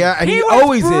movie. Yeah, and He he was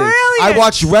always is. I brilliant.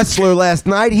 watched Wrestler last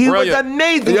night. He Brilliant. was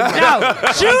amazing. Yeah.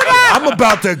 No, Judah. I'm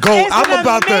about to go. Is an I'm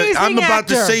about amazing to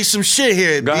actor. say some shit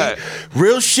here. Go B. ahead.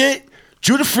 Real shit.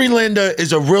 Judah Freelander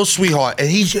is a real sweetheart, and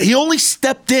he only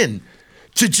stepped in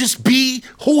to just be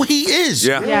who he is.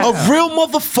 Yeah. Yeah. A real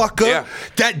motherfucker Yeah.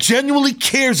 that genuinely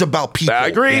cares about people. I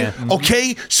agree. Yeah.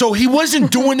 Okay? So he wasn't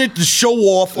doing it to show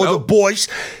off or the Nope. boys.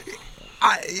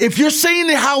 If you're saying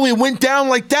it how it went down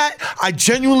like that, I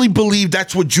genuinely believe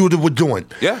that's what Judah was doing.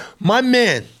 Yeah. My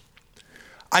man,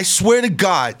 I swear to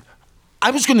God, I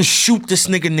was gonna shoot this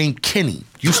nigga named Kenny.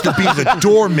 Used to be the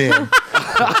doorman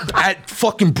at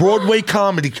fucking Broadway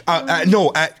comedy.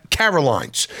 At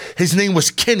Caroline's. His name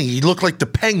was Kenny. He looked like the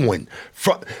Penguin.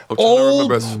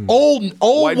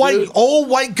 Old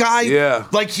white guy. Yeah.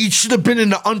 Like he should have been in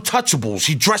the Untouchables.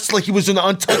 He dressed like he was in the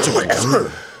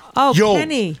Untouchables. Oh, Yo,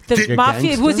 Kenny, the did-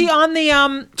 mafia. Was he on the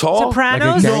Tall?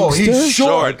 Sopranos? Like a No, he's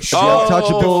short. Short.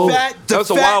 Untouchable. That was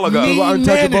a while ago. mean Untouchables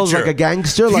manager. like a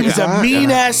gangster. He Like was a that.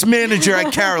 mean ass manager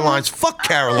at Caroline's. Fuck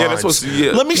Caroline's. Yeah, this was-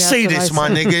 yeah. Let me say that's this,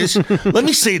 what my I niggas. Let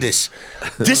me say this.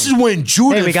 This is when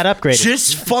Judah Hey, we got upgraded.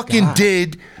 just fucking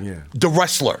did The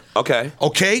Wrestler. Okay.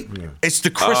 Okay? It's the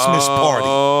Christmas party.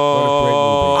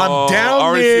 Oh, I'm down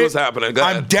already there. see what's happening. Go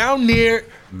I'm ahead. down there.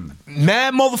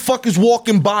 Mad motherfuckers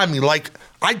walking by me like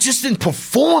I just didn't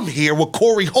perform here with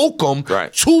Corey Holcomb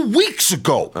Right. 2 weeks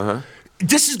ago.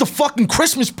 This is the fucking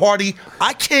Christmas party.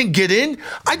 I can't get in.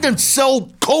 I done sell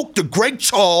coke to Greg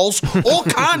Charles, all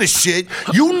kind of shit.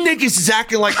 You niggas is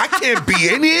acting like I can't be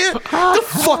in here. Get the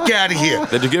fuck out of here.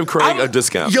 Did you give Craig a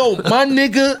discount? Yo, my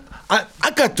nigga, I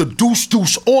got the deuce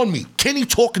on me. Kenny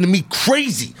talking to me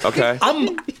crazy. Okay.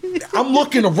 I'm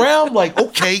looking around like,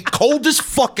 okay, cold as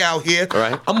fuck out here. All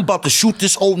right. I'm about to shoot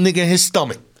this old nigga in his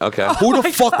stomach. Okay. Who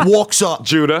the fuck walks up?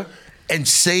 Judah. and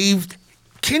saved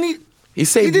Kenny. He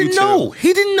saved He didn't you know. too.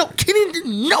 He didn't know. Kenny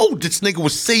didn't know this nigga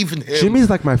was saving him. Jimmy's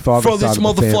like my father's for this side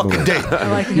of the motherfucking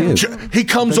family. day. He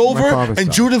comes Like my over father's and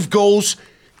side. Judith goes,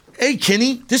 "Hey,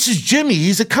 Kenny, this is Jimmy.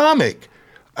 He's a comic.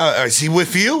 Is he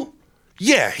with you?"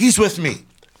 "Yeah, he's with me."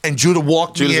 And Judah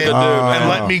walked Judah's me a in good dude, and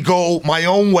let me go my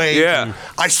own way. Yeah.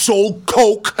 I sold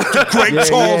coke to Greg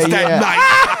Charles that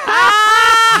night.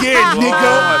 Yeah,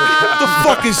 nigga. What the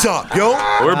fuck is up, yo?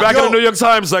 We're back in the New York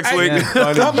Times next week.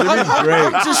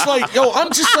 I'm just like, yo,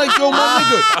 my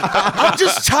nigga. I'm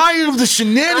just tired of the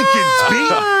shenanigans,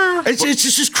 B.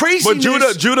 It's just crazy. But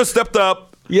Judah stepped up.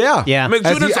 Yeah. Yeah. I mean,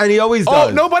 As Judah's, and he always does.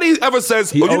 Oh, nobody ever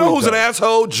says, you know always who's an does.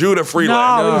 asshole? Judah Freeland.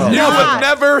 No, he's you not. would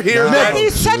never hear that.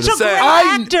 He's such a say. great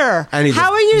actor. And he's a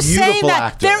How are you saying beautiful that?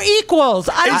 actor. They're equals.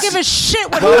 I don't give a shit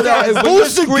what Well, he does.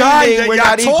 Who's the guy that we're y'all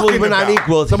not equals, talking we're not about?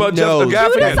 equals. Talking about He just the knows.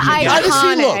 Gaffigan. Judah's How does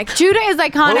he look? iconic. Judah is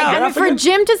iconic. Hold on, And for Gaffigan?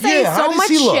 Jim to say Yeah, how so does much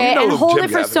he look? shit You know and hold Jim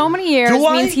it for Gaffigan. so many years Do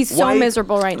I? means he's so Why?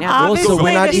 miserable right now. Obviously, Also,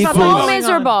 we're not there's equals. something So going on.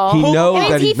 miserable. He knows It means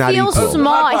that he he's not feels equal.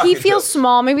 small. He feels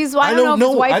small. Maybe he's, I don't know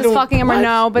if his wife is fucking him or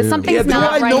no, but something's Yeah, do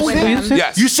not I right know with him? him.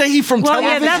 Yes. You say he from Well,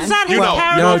 yeah, television? that's not his You know.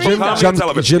 character. No, Comedy and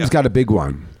television, Jim's yeah. got a big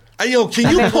one. Hey, yo, can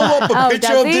you pull up a Oh, picture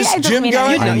does of he? this It doesn't Jim mean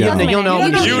guy? anything. You know. Doesn't You'll know mean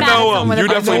him. anything. You He's know mad him. at You someone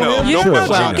definitely if I know him. You Sure, know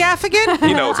Gina. Jim Gaffigan?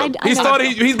 He knows him.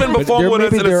 He's been But performing with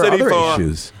us in there the are city other for.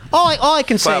 issues. All I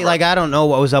can say, Forever. like, I don't know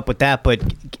what was up with that, but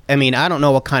I mean, I don't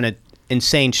know what kind of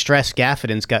insane stress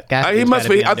Gaffigan's got. He must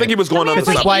be. I think he was going I mean, under it's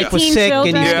His like something. wife was 18 sick, and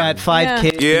he's children. got 5 Yeah.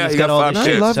 kids. Yeah, and he he's got all 5 this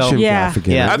kids. I love so- Jim Yeah. Gaffigan.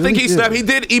 Yeah. I I think really he do. snapped. He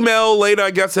did email later.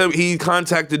 I guess he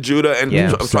contacted Judah and Yeah.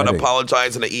 tried to Upsetting.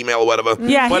 apologize in the email or whatever.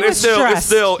 Yeah, but he it's was still,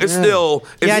 stressed. it's still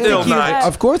Yeah, I think still he- not.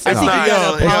 Of course I not. think you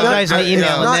gotta Yeah. apologize in the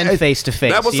email Not- and then face to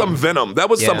face. That was some venom. That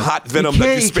was some Yeah. hot venom You that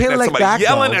can't- you you spit can't at let somebody, that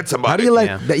yelling go. at somebody. How do you let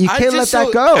Yeah. that? You I can't let just that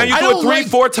so- go. And you I do it don't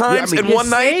 3-4 like- times Yeah, I in mean, one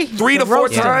night, 3 to 4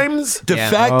 roasting. times. The Yeah.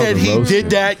 fact Oh, that the he roasting. did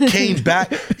that came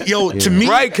back, yo, to me,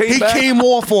 Right, came he back. came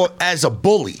off as a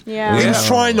bully. Yeah. He was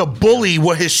trying to bully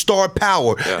with his star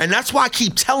power. Yeah. And that's why I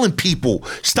keep telling people,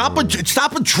 stop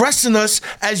addressing us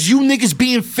as you niggas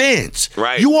being fans.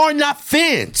 Right. You are not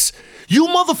fans. You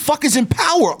motherfuckers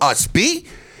empower us, B.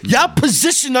 Y'all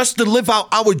position us to live out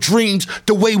our dreams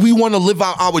the way we want to live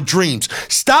out our dreams.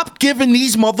 Stop giving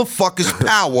these motherfuckers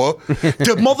power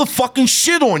to motherfucking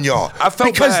shit on y'all. I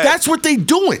felt because bad. that's what they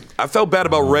doing. I felt bad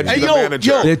about Reggie, Hey, the yo,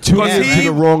 manager. yo. They're tuning into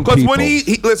the wrong Because when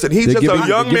people. listen, he's They're just giving- a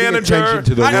young they're giving manager attention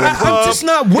to the at a wrong club. I'm just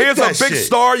not with Here's that a big shit.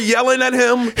 star yelling at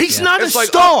him. He's not It's a like,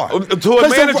 star. to a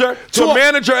Because manager, to a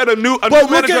manager at a new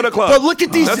manager at a club. But look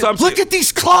at these, That's what I'm look saying. at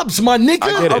these clubs, my nigga.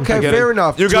 I get it. Okay, I get fair it.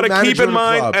 enough. You To got a to keep manager in of a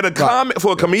mind club. at a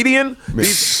for a comedian,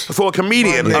 for a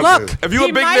comedian. Look, if you're he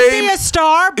a big might name, be a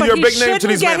star, but you're a he big name to shouldn't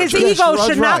these get his managers. ego Yes,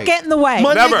 should you're not right. get in the way.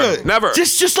 My Never, nigga, never.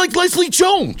 Just like Leslie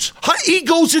Jones, her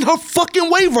ego's in her fucking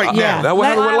way right Yeah. now. What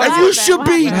happened with And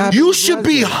Leslie? you should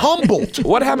be humbled.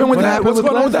 What happened with What that? happened What's with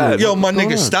going on with that? Leslie? Yo, my What's nigga,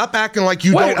 going on? stop acting like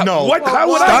you Wait, don't know. what? How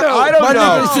would I Stop- know? I don't My know.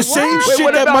 nigga, it's the same Wait, shit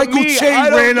what that about Michael me? Che I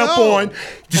don't ran up know. on.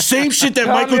 The same shit that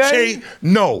Michael Kanye? Che.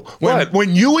 No, What?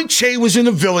 when you and Che was in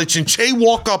the village and Che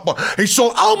walk up and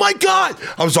so, oh my God,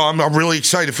 I'm really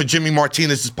excited for Jimmy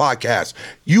Martinez's podcast.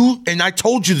 I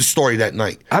told you the story that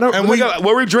night. I don't. And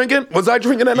Were we drinking? Was I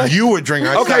drinking that night? you were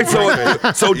drinking. Okay,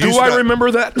 so do I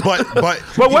remember that?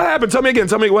 But what happened? Tell me again.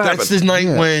 Tell me what that's happened. the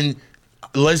night when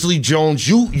Leslie Jones,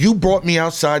 you brought me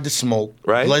outside to smoke.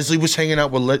 Right. Leslie was hanging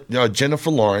out with Jennifer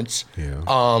Lawrence,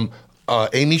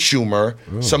 Amy Schumer,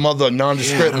 some other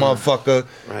nondescript motherfucker,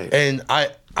 Right. and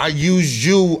I used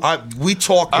you. We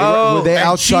talked. Were they and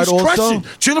outside she's also? crushing.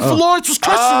 Jennifer Lawrence was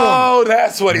crushing on Oh,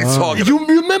 that's what he's talking me. about.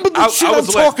 You remember the shit I'm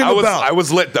talking about? I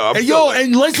was lit though. I'm And still yo, lit.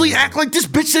 and Leslie act like this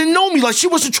bitch didn't know me. Like she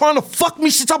wasn't trying to fuck me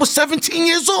since I was 17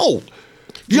 years old.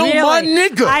 Yo, Really? my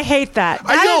nigga. I hate that.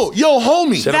 Yo,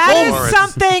 homie. That Lawrence. is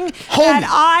something that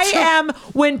I am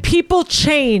when people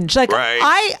change. Like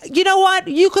Right. you know what?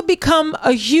 You could become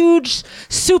a huge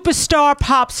superstar,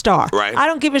 pop star. Right. I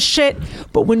don't give a shit.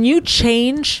 But when you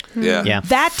change, Yeah.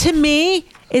 that to me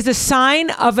is a sign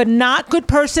of a not good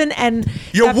person, and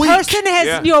You're that weak. person has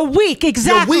Yeah. you're weak.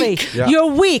 Exactly. weak. Yeah. You're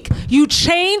weak. You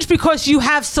change because you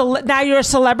have now you're a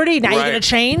celebrity. Now you're Right. gonna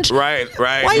change. Right.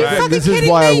 Why you right. fucking This is kidding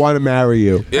why me? I want to marry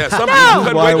you. Yeah, some No, people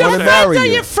couldn't Why I wait your wanna to friends marry are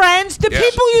you. your friends. The Yes.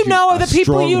 people you know are the A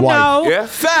people strong you wife. know. Yeah.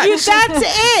 Facts. That's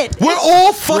it. We're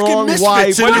all fucking Strong misfits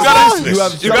wife. in Well, this you gotta- business. you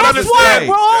have You gotta That's why understand.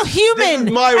 we're all This human,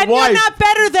 is my and wife. you're not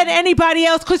better than anybody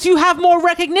else because you have more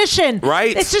recognition.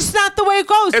 Right. It's just not the way it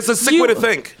goes. It's a sick way to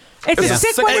think. It's a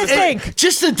sick way to think.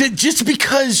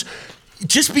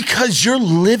 Just because you're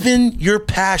living your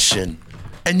passion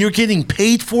and you're getting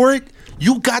paid for it,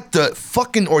 you got the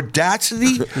fucking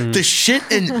audacity, the shit,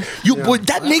 and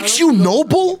that makes you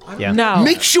noble? Yeah. No.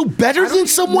 Makes you better than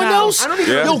someone else?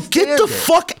 Yo, get the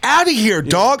fuck out of here,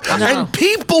 dog. And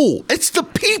people, it's the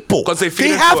people. 'Cause they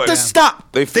have to stop.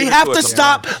 They have to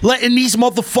stop letting these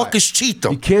motherfuckers cheat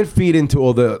them. You can't feed into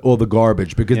all the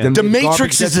garbage because then the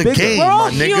Matrix is a game. We're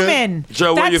all my nigga. human.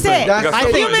 Joe, what do you That's think? it. I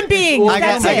We're think- human beings.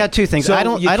 I got two things. So I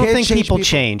don't you think can't change people people.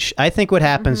 change. I think what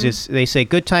happens is they say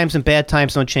good times and bad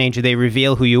times don't change you. They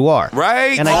reveal who you are.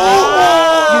 Right. And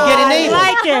you get enabled.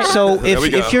 I like it. So There we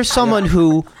go. if you're someone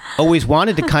who always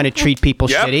wanted to kind of treat people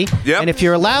Yep, shitty, yep. and if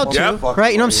you're allowed to, Yep.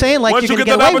 right? You know what I'm saying? Like Once you you're get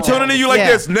gonna that away with opportunity, it. you like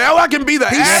Yeah. this. Now I can be the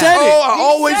said asshole it. I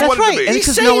always That's wanted right, to be. and He's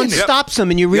because no one saying it. stops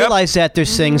them, and you realize that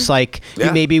there's things like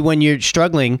Yeah. maybe when you're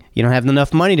struggling, you don't have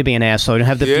enough money to be an asshole. You don't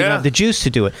have you don't have the juice to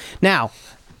do it. Now,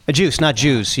 a juice, not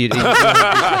Jews. Race But wars.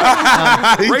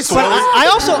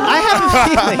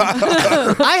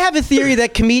 I have a theory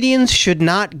that comedians should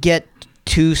not get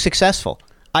too successful.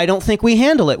 I don't think we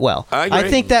handle it well. I agree.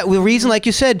 think that the reason, like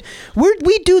you said,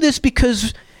 we do this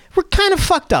because we're kind of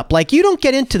fucked up. Like, you don't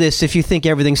get into this if you think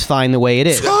everything's fine the way it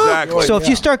is. Exactly. So if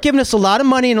you start giving us a lot of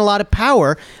money and a lot of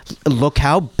power, look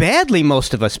how badly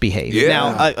most of us behave.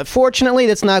 Yeah. Now, fortunately,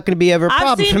 that's not going to be ever a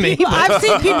problem for me. I've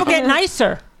seen people get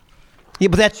nicer. Yeah,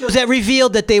 but that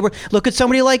revealed that they were. Look at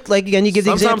somebody like again. You give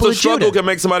the Sometimes example the of struggle Judah. can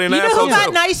make somebody an You know asshole. who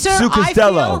got nicer? Sue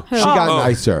Costello. I She feel? got Oh.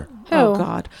 nicer. Oh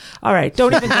God! All right,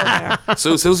 don't even go there.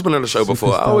 Sue's been on the show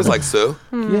before. I always like Sue.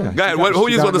 Yeah. Go ahead. Who are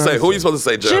you supposed to say? Who are you supposed to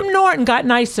say, Joe? Jim Norton got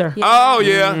nicer. Oh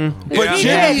yeah. But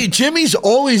Yeah. Jimmy's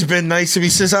always been nice to me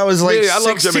since I was like Yeah, I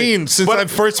love Jimmy. 16, since But- I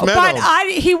first met But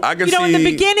him. I can in the see-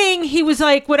 beginning, he was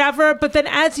like whatever. But then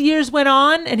as years went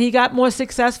on and he got more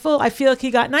successful, I feel like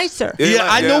he got nicer. Yeah,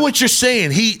 I know what you're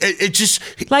saying. He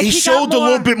Like he he showed got a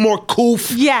little more- bit more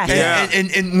coof. Yes.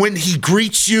 And when he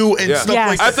greets you and stuff Yes.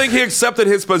 like I that. think he accepted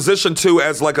his position too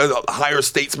as like a higher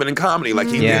statesman in comedy, like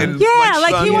he did. Yeah,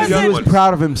 like Son he and wasn't- Young He was One.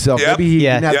 proud of himself. Yep. Maybe he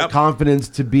didn't have Yep. the confidence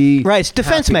to be Right, it's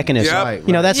defense mechanism. Yep. Right,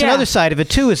 You know, that's Yeah. another side of it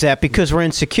too. Is that because we're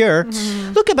insecure?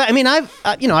 Look about. I mean,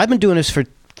 I've been doing this for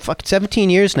fucking 17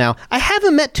 years now. I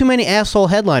haven't met too many asshole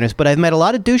headliners, but I've met a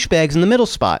lot of douchebags in the middle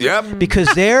spot. Yep.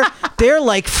 Because they're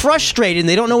like frustrated and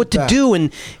they don't know what to do.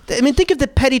 And I mean, think of the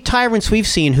petty tyrants we've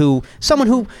seen.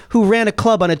 Someone who ran a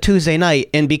club on a Tuesday night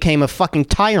and became a fucking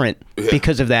tyrant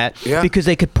because of that. Yeah. Because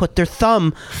they could put their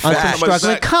thumb on some Facts.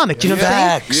 struggling comic. Do you know what I'm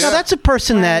saying? Facts. Now that's a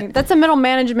person that. That's a middle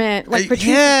management, like Patrice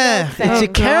Yeah, thing. it's a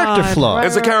character flaw.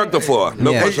 It's a character flaw.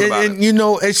 No Yeah. question about And it. you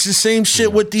know, it's the same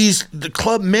shit with the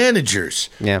club managers.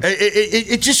 Yeah.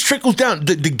 It just trickles down.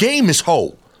 The game is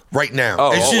whole right now.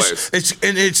 Oh, it's always.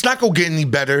 it's not gonna get any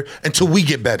better until we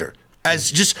get better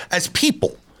as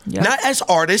people. Yep. Not as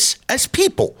artists, as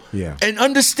people. Yeah. And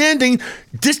understanding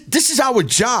this is our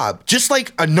job. Just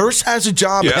like a nurse has a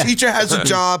job, Yeah. a teacher has a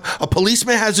job, a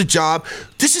policeman has a job.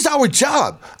 This is our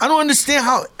job. I don't understand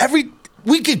how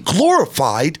we get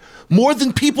glorified more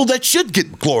than people that should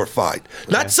get glorified.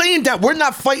 Not saying that we're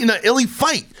not fighting an illy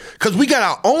fight, because we got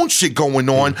our own shit going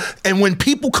on. And when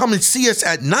people come and see us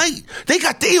at night, they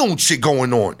got their own shit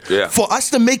going on. Yeah. For us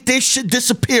to make their shit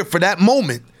disappear for that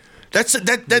moment, that's an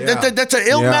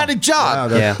illmatic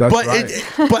job. Yeah, that's but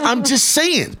right. but I'm just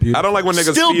saying. I don't like when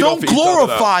niggas Still feed off don't each other, though.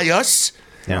 glorify us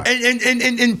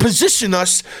and position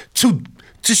us to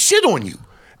shit on you.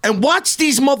 And watch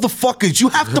these motherfuckers. You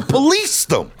have to police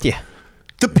them. Yeah.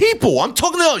 The people. I'm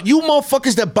talking about you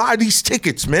motherfuckers that buy these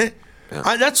tickets, man.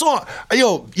 That's all.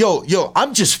 Yo,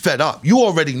 I'm just fed up. You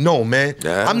already know, man.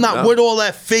 Yeah, I'm not yeah. with all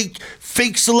that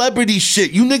fake celebrity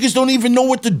shit. You niggas don't even know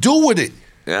what to do with it.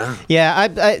 Yeah. Yeah,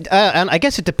 I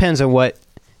guess it depends on what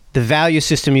the value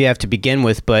system you have to begin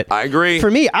with. But I agree.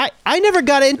 For me, I never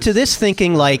got into this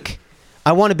thinking like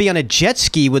I want to be on a jet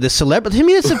ski with a celebrity. I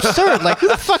mean, it's absurd. Like, who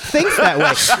the fuck thinks that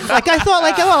way? Like, I thought,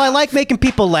 like, oh, I like making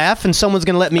people laugh, and someone's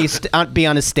going to let me be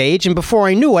on a stage. And before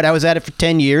I knew it, I was at it for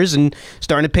 10 years and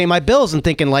starting to pay my bills and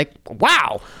thinking, like,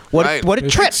 wow, what a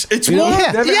trip. It's more.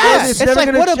 It's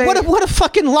like, what a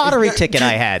fucking lottery ticket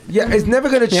I had. Yeah, it's never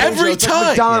going to change. Every It's like time.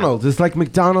 McDonald's. It's like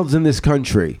McDonald's in this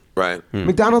country. Right.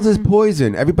 McDonald's is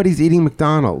poison. Everybody's eating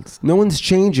McDonald's. No one's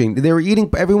changing. They're eating.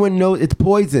 Everyone knows it's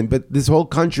poison, but this whole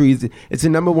country it's a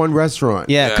number one restaurant.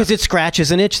 Yeah, because it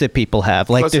scratches an itch that people have.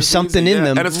 Like, Plus there's it's something easy, in yeah.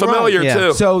 them. And it's familiar, Yeah.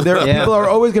 too. So people are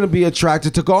always going to be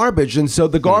attracted to garbage, and so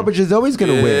the garbage is always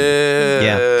going to win.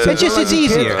 Yeah. So It's just, it's you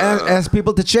can't easier. ask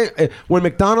people to change. When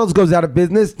McDonald's goes out of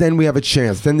business, then we have a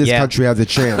chance. Then this country has a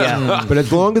chance. Yeah. But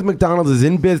as long as McDonald's is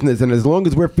in business, and as long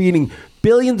as we're feeding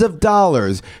billions of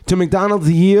dollars to McDonald's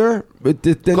a year,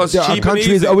 Because our cheap and country is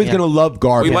easy. always going to love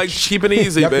garbage. We like cheap and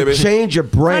easy, You have to baby. change your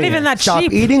brain. Not even that stop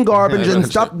cheap. eating garbage and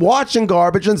stop watching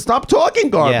garbage and stop talking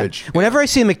garbage. Yeah. Whenever I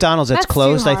see a McDonald's that's That's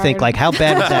closed, too I think, hard. like, how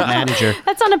bad is that manager?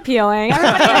 That's unappealing.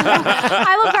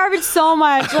 I love garbage so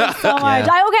much. Like, so much.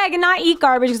 I cannot eat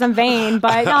garbage because I'm vain,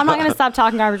 but no, I'm not going to stop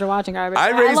talking garbage or watching garbage. I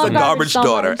raised love a garbage so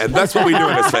daughter, much. and that's what we do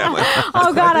in this family.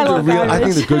 Oh, God, I love garbage. I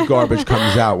think the good garbage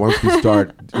comes out once we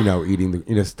start, eating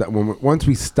the, once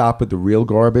we stop with the real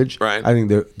garbage. Right. I think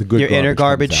the good Your inner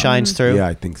garbage comes out. shines through. Yeah,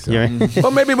 I think so.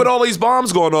 Well, maybe with all these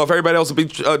bombs going off, everybody else will be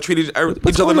treating each other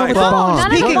nice. None of the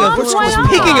bombs went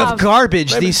Speaking off. of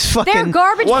garbage, these They're fucking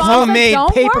garbage bombs homemade that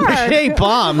don't paper work. mache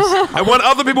bombs. And when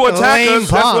other people attack Lame us,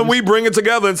 that's when bombs. we bring it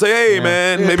together and say, hey,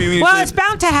 man, maybe we Well, should. it's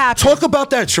bound to happen. Talk about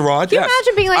that, Sherrod. Can you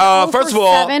imagine being like First of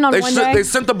all, 7 on one day? they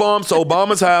sent the bombs to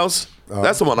Obama's house.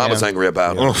 That's the one I was angry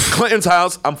about. Clinton's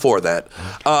house, I'm for that.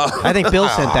 I think Bill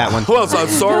sent that one. Who else?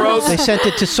 Soros? They sent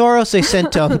it to Soros.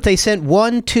 They sent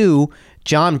one to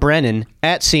John Brennan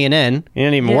at CNN. He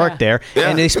didn't even work there,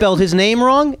 and they spelled his name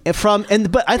wrong.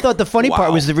 But I thought the funny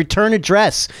part was the return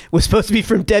address was supposed to be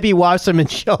from Debbie Wasserman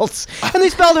Schultz, and they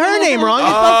spelled her name wrong. They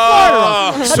spelled Florida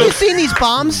wrong. Have you seen these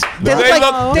bombs? They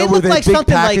look like big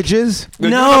something packages?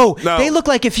 like no. They look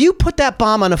like if you put that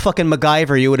bomb on a fucking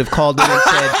MacGyver, you would have called them and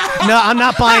said, "No, I'm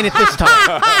not buying it this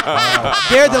time."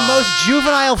 They're the most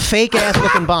juvenile, fake ass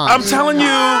looking bombs. I'm telling you,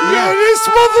 this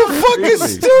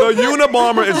motherfucker's stupid. the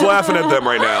Unabomber is laughing at them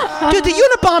right now. Dude, the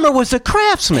Unabomber was a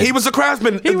craftsman. He was a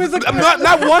craftsman.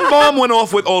 Not one bomb went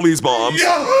off with all these bombs.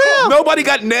 Nobody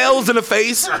got nails in the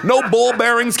face. No ball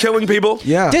bearings killing people.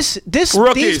 Yeah.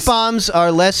 These bombs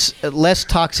are less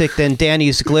toxic than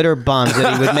Danny's glitter bombs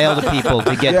that he would mail to people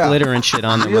to get glitter and shit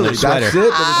on them on their sweater. That's it? There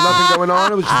was nothing going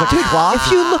on? It was just like a clock?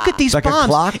 If you look at these Like a bombs,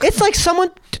 clock? it's like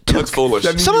someone Looks foolish.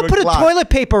 someone put a toilet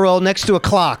paper roll next to a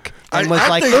clock and was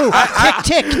like, think- ooh,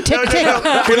 tick, tick, tick, tick.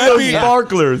 Can I be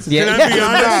sparklers. Yeah, Can I be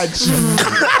honest?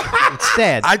 It's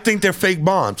sad. I think they're fake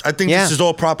bombs. I think this is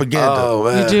all propaganda. Oh,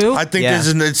 man. You do? I think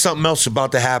there's something else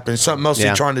about to happen. Something else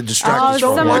they're trying to distract us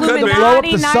from. some Why couldn't they Illuminati, blow up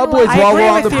the 9/11. subways I while agree we're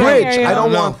on the with you. bridge? Yeah, I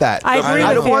don't No. want that. I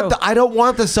agree with you. I don't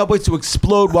want the subways to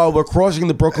explode while we're crossing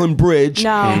the Brooklyn Bridge.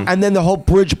 No. And then the whole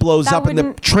bridge blows That up and the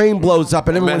wouldn't- train blows up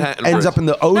and everyone Manhattan ends Bridge. up in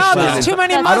the ocean. No, there's too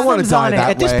many I don't want to Muslims die on it. that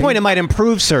At this way. point, it might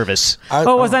improve service.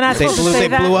 Oh, was I not supposed to say They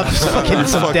that? blew up fucking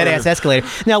some dead ass escalator.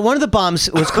 Now, one of the bombs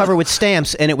was covered with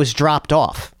stamps and it was dropped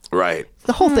off. Right.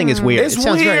 The whole thing is weird. It's it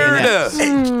sounds weird. very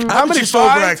inept. How many just over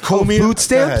five? at Comey. Food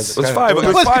stamps? It was five. It was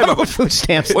It was five covered of with them. food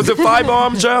stamps. Was it 5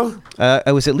 bombs, Joe?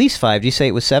 It was at least 5. Did you say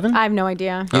it was 7? I have no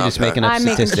idea. You're just making up I'm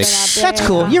making statistics. shit up. That's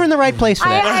cool. You're in the right place for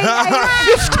that.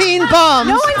 I 15 bombs.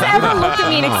 no one's ever looked at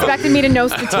me and expected me to know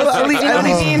statistics. At least, you know what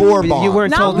I mean? 4 bombs. You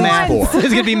weren't Not told math. once. It's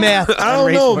gonna be math. I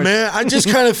don't know, man. I just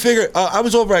kind of figured. I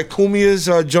was over at Kumia's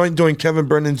joint doing Kevin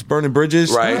Brennan's Burning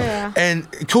Bridges. Right. Yeah. And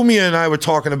Kumia and I were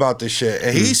talking about this shit.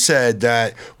 And he said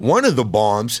that one of the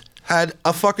bombs had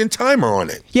a fucking timer on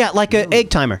it. Yeah, like an egg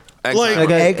timer. Like,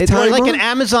 Like an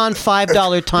Amazon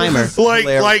 $5 timer.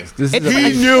 like This is he a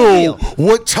knew deal.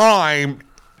 what time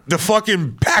the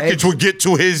fucking package would get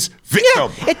to his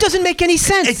victim. It doesn't make any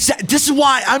sense. This is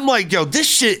why I'm like, yo, this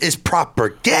shit is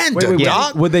propaganda, Wait,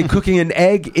 dog. were they cooking an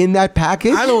egg in that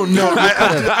package? I don't know.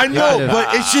 I know,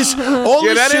 but it's just all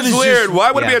Yeah, this that shit is weird. Just,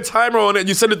 Why would it be a timer on it and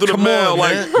you send it through the Come mail? on,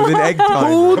 Like, man. With an egg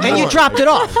timer. And you dropped it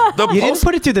off. The You didn't post-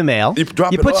 put it through the mail. You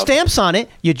dropped it put off? stamps on it.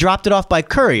 You dropped it off by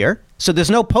courier. So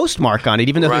there's no postmark on it,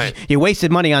 even though Right. you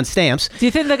wasted money on stamps. Do you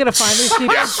think they're going to find these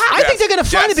people? I think they're going to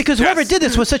find it because whoever did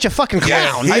this was such a fucking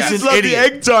clown. He's I just an love idiot.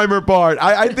 the egg timer part.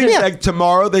 I think Yeah. like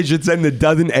tomorrow they should send a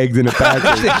dozen eggs in a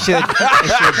package. They should.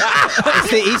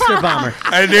 It's the Easter bomber.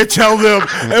 And they tell them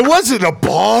it wasn't a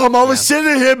bomb. I was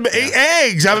sending him 8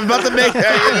 eggs. I was about to make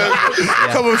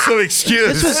come up with some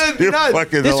excuse. This was- You're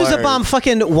fucking This was a hilarious. bomb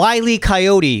fucking Wile E.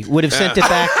 Coyote would have sent it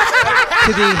back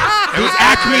to the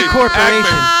Acme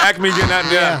Corporation. Acme getting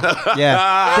that.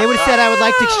 Yeah. They would have said, I would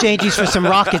like to exchange these for some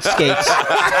rocket skates.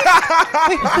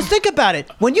 Because think about it.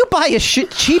 When you buy a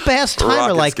cheap-ass timer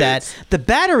Rocket like skates. that, the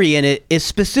battery in it is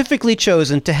specifically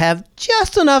chosen to have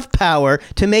just enough power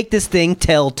to make this thing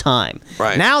tell time.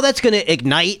 Right. Now that's going to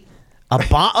ignite a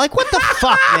bomb. Like, what the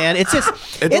fuck, man? It's just,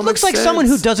 It it don't looks make like someone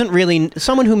who sense. doesn't really,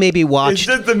 someone who maybe watched.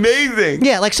 just amazing.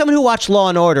 Yeah, like someone who watched Law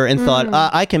and Order and thought,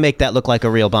 I can make that look like a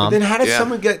real bomb. Then how does Yeah.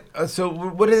 someone get? So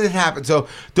what did it happen? So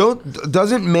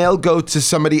doesn't mail go to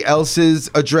somebody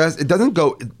else's address? It doesn't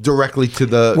go directly to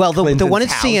the. Well, the Clinton's one at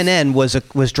house. CNN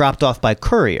was dropped off by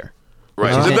courier.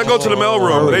 Right. Did that go to the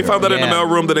mailroom? They found that in the Yeah.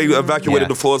 mailroom that they evacuated Yeah.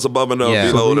 the floors above and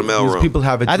Yeah. below the These mailroom. people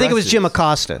have. I think it was addresses. Jim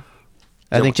Acosta.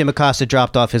 I think Jim Acosta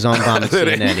dropped off his own bomb at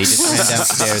CNN. He just ran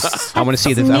downstairs. I want to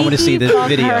see the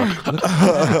video.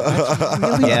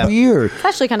 Yeah. Weird. It's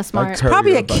actually kind of smart.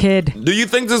 Probably a kid. Do you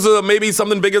think there's maybe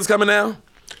something big is coming now?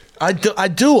 I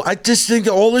do. I just think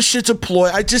all this shit's a ploy.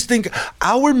 I just think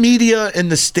our media in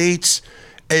the States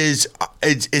is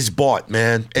bought,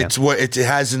 man. It's what it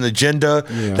has an agenda.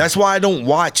 Yeah. That's why I don't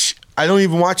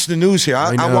even watch the news here.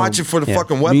 I watch it for the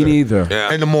fucking weather. Me neither.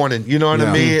 In the morning. You know what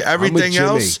I mean? Everything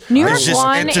else New York is just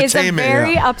One is a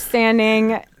very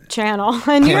upstanding channel.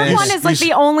 And New York One is like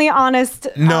the only honest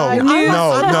No. I go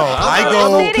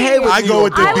with the I like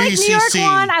BCC. New York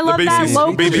One. I love that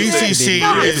local. BCC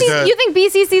is You think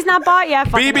BCC's not bought? Yeah,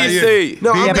 fuck BBC.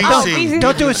 No, BBC.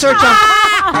 Don't do a search on.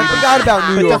 I forgot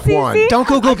about New York One. Don't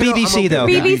Google BBC though.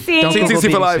 BBC. Don't Google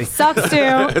TTC for life. Sucks too.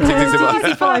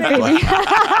 TTC for life, baby.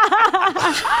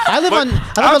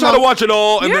 I try to watch it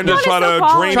all and then just try to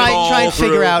drain it all. Try and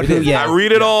figure out who. Yeah. I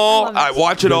read it all. I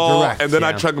watch it all, and then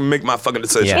I try to make my fucking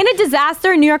decision. In a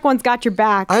disaster, New York One's got your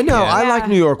back. I know. I like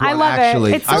New York One. I love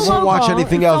actually. it. It's so I won't watch local.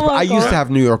 anything It's so else. But I used to have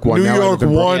New York One. New Now York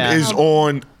One is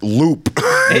on loop.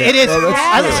 It is. Dude,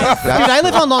 I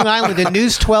live on Long Island, and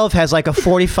News 12 has like a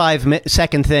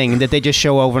 45-second thing that they just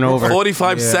show over and over.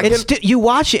 45 seconds? You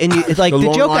watch it, and it's like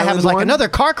the joke I have is like another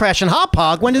car crash in Hop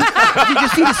Hog. When you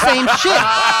just see the same shit.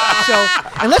 So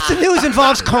unless the news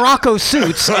involves Caraco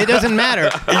suits, it doesn't matter.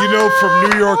 You know, from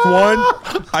New York One,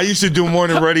 I used to do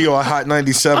morning radio at Hot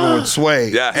 97 with Sway.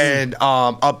 Yeah. And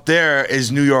up there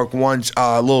is New York One's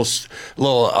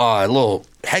little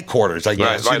headquarters, I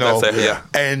guess. Right, you know. that's it, yeah.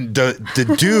 And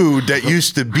the dude that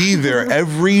used to be there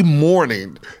every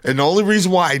morning, and the only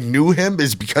reason why I knew him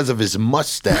is because of his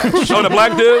mustache. Oh, the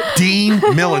black dude? Dean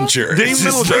Millinger. Dean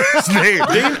Millinger. His name.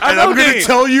 Dean? And I'm going to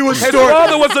tell you a story. His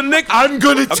father was a Nick. I'm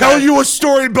going to tell you a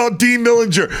story about Dean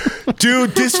Millinger.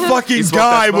 Dude, this fucking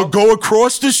guy would go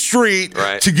across the street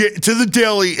to get to the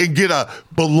deli and get a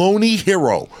bologna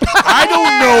hero. I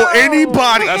don't know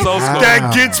anybody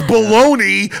that gets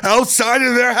bologna outside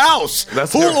of their house.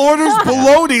 Who orders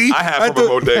bologna? I have from a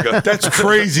bodega. That's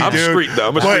crazy, I'm dude. street, though.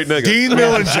 I'm a street nigga. Dean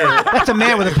Millinger. That's a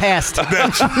man with a past.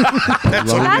 That's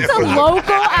a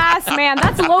local ass man.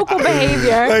 That's local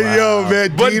behavior. Hey, yo,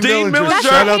 man. But Dean Millinger,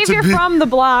 That's behavior from the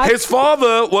block. his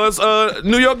father was a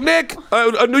New York Nick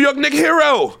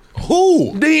hero.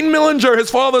 Who? Dean Millinger. His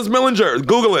father's Millinger.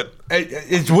 Google it.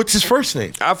 What's his first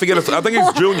name? I forget. I think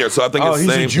he's junior, so I think it's he's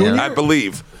the a same. junior? I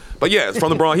believe. But yeah, it's from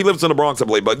the Bronx. He lives in the Bronx, I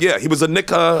believe. But yeah, he was a New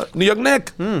York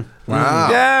Nick. Wow.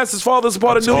 Yes, his father's a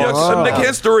part of New York Nick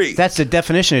history. That's the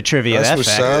definition of trivia. That's That what's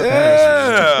fact. up.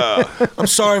 Yeah. I'm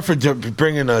sorry for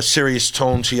bringing a serious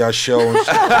tone to your show. No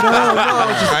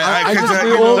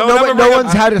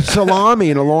one's had a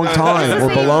salami in a long time or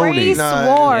bologna. Race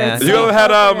wars. You ever had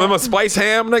a spice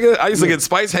ham, nigga? I used to get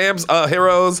spice hams,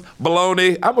 heroes,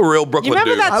 bologna. I'm a real Brooklyn You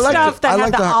remember dude. that stuff that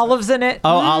had the olives in it?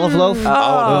 Oh, olive loaf?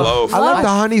 Olive loaf. I like the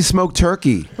honey smoked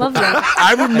turkey. Love that.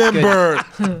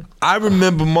 I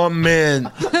remember my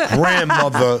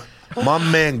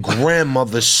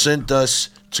grandmother sent us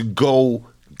to go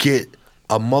get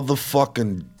a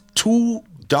motherfucking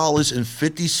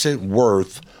 $2.50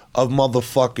 worth of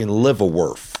motherfucking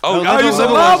liverwurst. Oh, I used to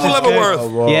love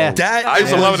liverwurst. Yeah. That I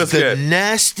used to love it as a the kid.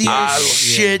 nastiest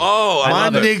shit. Oh, I my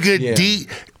love it. nigga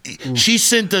she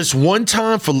sent us one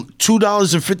time for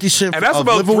 $2.50 And that's of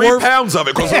about liverwurst. 3 pounds of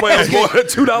it because somebody else bought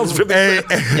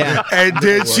 $2.50. And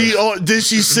then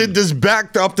she sent us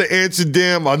back up to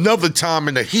Amsterdam another time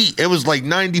in the heat. It was like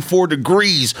 94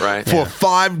 degrees for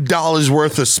 $5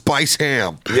 worth of spice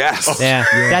ham. Yes. Yeah.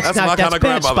 That's my kind of bad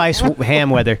grandmother. spice ham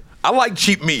weather. I like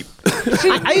cheap meat.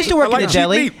 I used to work in a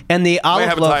deli, and the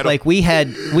olive loaf, like we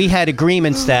had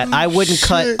agreements that I wouldn't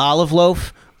cut olive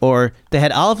loaf. Or they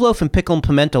had olive loaf and pickle and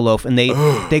pimento loaf, and they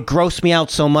grossed me out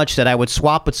so much that I would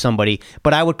swap with somebody,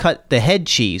 but I would cut the head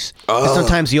cheese.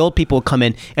 Sometimes the old people would come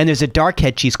in, and there's a dark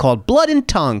head cheese called blood and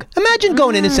tongue. Imagine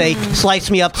going in and say,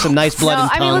 slice me up some nice blood and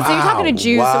tongue. I mean, listen, you're talking to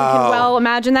Jews, so we can well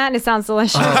imagine that, and it sounds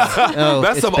delicious.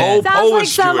 That's some bad. old Sounds Polish like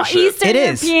some Jewish shit. Eastern It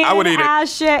is. European I would eat it.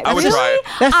 ass shit. I would try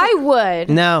it. I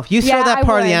would. No, you throw that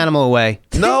part of the animal away.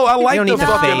 No, I like don't the need the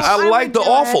fucking. face. I like the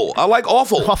awful. I like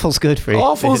awful. Waffle's good for you.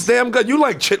 Awful's damn good. You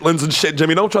like chitlins and shit,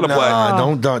 Jimmy. Don't try to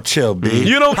play. Don't chill, B.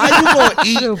 You don't. How you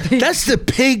gonna eat? That's the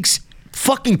pig's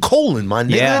fucking colon, my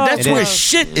nigga. Yeah, that's it where is.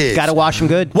 shit is. Gotta wash them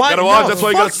good. Why? Gotta wash, that's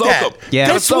why you gotta soak them. Yeah.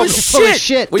 That's Gotta was soak 'em. Full of shit.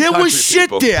 shit. There We was country shit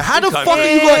people. there. How We the country fuck are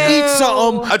you gonna eat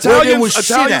something where there was shit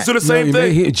Italians at? do the same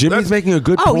thing. Jimmy's making a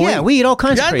good Oh, point. yeah, we eat all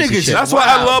kinds of Y'all crazy niggas- shit. That's why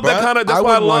I love Wow, that kind of. That's I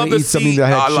why I would love want to the eat something that I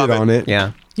had love shit on it.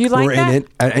 Yeah. You like or that? in it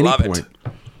at any Love point. it.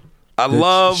 I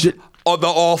love the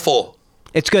awful.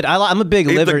 It's good. I'm a big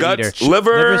Eat liver the guts. eater.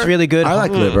 Liver's really good. I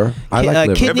like liver. I like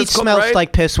liver. Kidney smells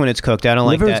like piss when it's cooked. I don't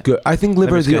like Liver's that. good. I think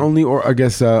liver is the only,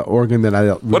 organ that I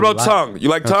really What about like. tongue? You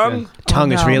like tongue?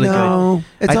 Tongue is really good.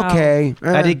 It's okay.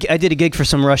 I did a gig for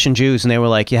some Russian Jews, and they were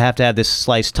like, "You have to have this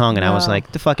sliced tongue," and I was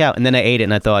like, "The fuck out!" And then I ate it,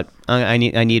 and I thought, "I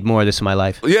need more of this in my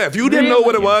life." Yeah, if you didn't know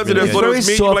what it was, and it's what it was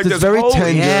mean, you're like, it's very holy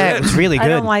tender. Yeah, it's really good. I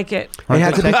don't like it. It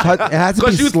has to be cut. It has to be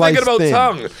Because you sliced thinking about thin.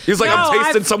 tongue. He's like, I'm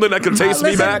tasting something that can taste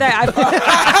me back.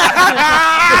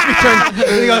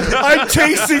 I'm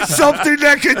tasting something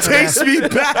that can taste me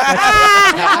back.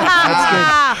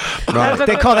 Right.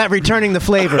 They call that returning the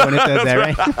flavor when it does that,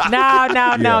 right?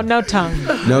 No tongue.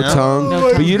 No tongue.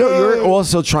 But you're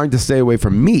also trying to stay away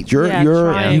from meat.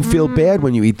 You feel bad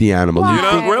when you eat the animal. Why? You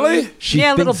think, Really? She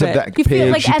Yeah, a little thinks of bit. that You feel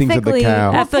pig. like She thinks of the ethically.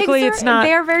 cow. Well, Ethically, pigs it's not-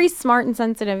 They're very smart and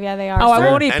sensitive. Yeah, they are. Oh, I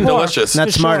won't eat And pork. delicious.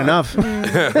 Not smart enough. Not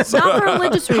for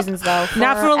religious reasons, though.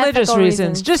 Not for religious ethical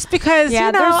reasons. Just because, Yeah,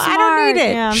 I they're don't smart, need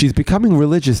it. yeah. She's becoming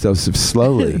religious though,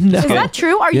 slowly. Is that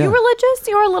true? Are Yeah. you religious?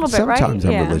 You're a little bit, right? Sometimes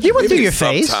I'm religious. You went through Maybe your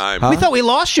phase. sometime. We thought we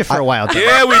lost you for a while.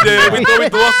 Yeah, we did. We thought we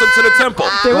lost him to the temple.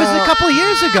 There was a couple of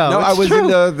years ago. No, I It's was true.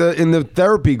 in the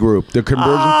therapy group, the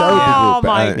conversion therapy group.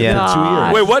 my for 2 God.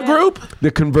 years. Wait, what group?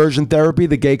 The conversion therapy,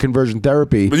 the gay conversion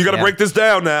therapy. But you got to break this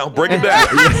down now. Break it down.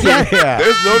 Yeah.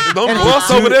 There's don't gloss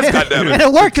over this, goddammit. And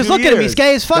it worked, because 2 look at him. years. He's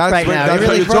gay as fuck That's right what, now. That's He really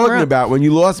what you're thrown talking around. about when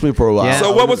you lost me for a while. Yeah.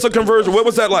 So what was the conversion? What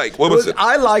was that like? What was it?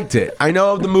 I liked it. I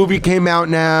know the movie came out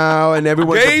now, and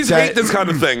everyone's Gays upset. hate this kind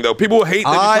of thing, though. People hate that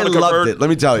I you're trying to loved convert. it. Let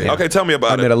me tell you. Okay, tell me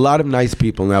about I it. met a lot of nice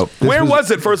people. Now, this Where was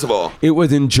it, first of all? It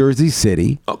was in Jersey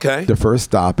City. Okay. The first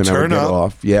stop, and I Turn would get up.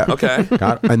 off. Yeah. Okay.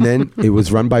 And then it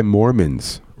was run by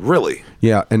Mormons. Really?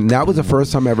 Yeah, and that was the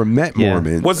first time I ever met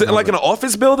Mormons. Was it like an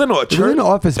office building or a church? It was an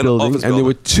office building, and there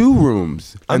were 2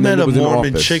 rooms. I and then met it a was an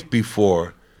Mormon office. chick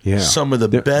before. Yeah. Some of the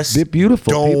best. They're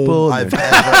beautiful dome people. I've ever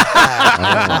had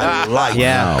in my life.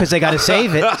 Yeah, because they got to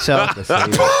save it. So,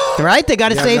 right? They got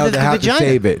to save they the have vagina. to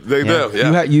save it. They do,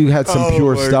 yeah. You had some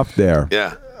pure my- stuff there.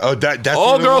 Yeah. Oh, that's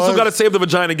All what it girls who was? got to save the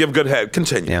vagina give good head.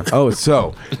 Continue. Yeah. Oh,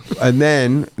 so, and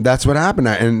then that's what happened.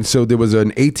 And so there was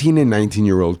an 18 and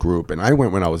 19-year-old group, and I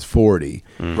went when I was 40.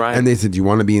 Right. And they said, "Do you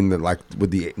want to be in with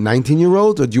the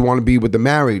 19-year-olds, or do you want to be with the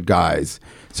married guys?"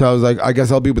 So I was like, "I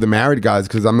guess I'll be with the married guys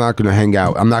because I'm not going to hang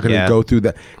out. I'm not going to go through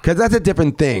that because that's a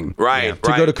different thing, Right, To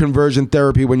right. go to conversion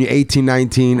therapy when you're 18,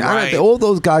 19. Right. All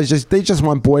those guys they just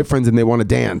want boyfriends and they want to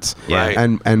dance, Right.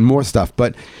 and more stuff.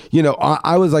 But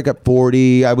I was like at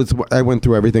 40. I went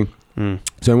through everything.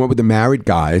 So I went with the married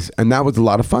guys, and that was a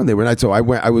lot of fun. They were nice. So I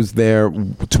was there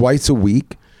twice a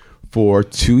week for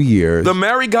 2 years. The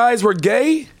married guys were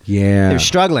gay? Yeah, They're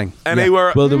struggling. And they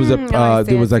were. Well, there was I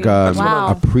see, there was I like see. a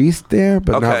Wow. priest there,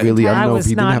 but not Okay. really. I I don't know if was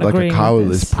he didn't not have like a agreeing with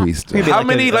collarless this. priest. Maybe How like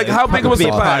many? How big was the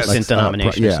a class? Protestant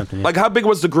denomination or yeah. something. Like, how big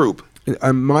was the group?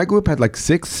 My group had like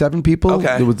 6, 7 people.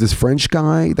 Okay. There was this French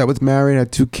guy that was married,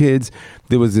 had 2 kids.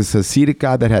 There was this Hasidic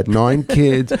guy that had 9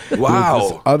 kids. There was Wow.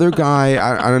 this other guy,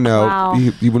 I don't know. Wow.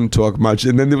 He wouldn't talk much.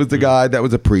 And then there was the guy that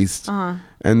was a priest.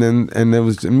 And there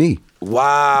was me.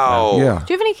 Wow. Yeah.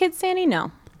 Do you have any kids, Sandy?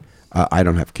 No. I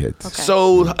don't have kids.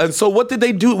 So what did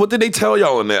they do? What did they tell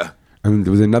y'all in there? And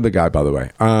there was another guy, by the way,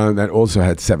 that also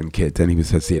had 7 kids, and he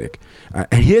was Hasidic.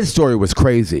 And his story was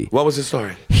crazy. What was his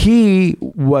story?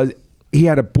 He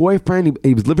had a boyfriend.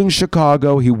 He was living in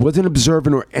Chicago. He wasn't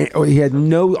observant, or he had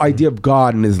no idea of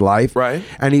God in his life. Right.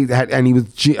 And he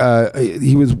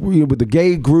was with the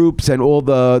gay groups and all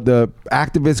the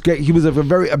activists. He was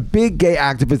a big gay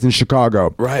activist in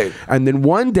Chicago. Right. And then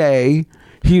one day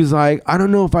he was like, I don't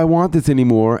know if I want this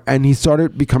anymore. And he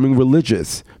started becoming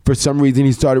religious. For some reason,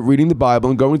 he started reading the Bible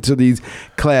and going to these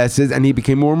classes, and he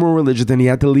became more and more religious, and he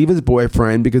had to leave his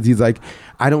boyfriend because he's like,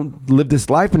 I don't live this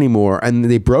life anymore. And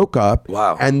they broke up.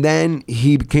 Wow. And then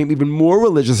he became even more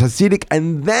religious, Hasidic,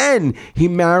 and then he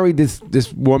married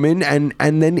this woman, and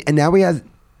now he has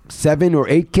 7 or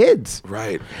 8 kids.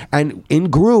 Right. And in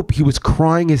group, he was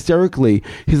crying hysterically.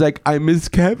 He's like, I miss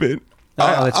Kevin. It's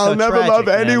I'll so never tragic, love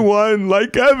man. anyone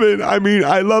like Kevin. I mean,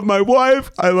 I love my wife,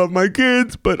 I love my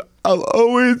kids, but I'll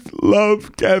always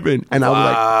love Kevin. And I was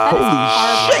like, holy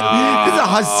shit, this is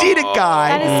a Hasidic guy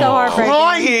That is so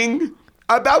heartbreaking. crying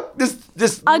about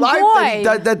this A life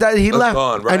joy. that he left,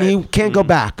 gone, right. and he can't go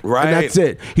back. Right. And that's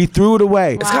it. He threw it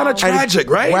away. It's kind of tragic,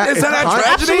 right? Wow. Isn't that a It's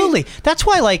tragedy? Absolutely. That's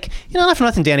why, not for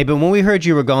nothing, Danny, but when we heard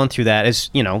you were going through that,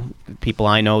 as, people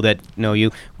I know that know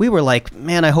you, we were like,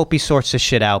 man, I hope he sorts this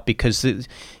shit out because,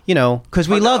 because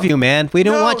we love you, man. We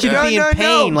don't want you to be in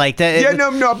pain like that. Yeah,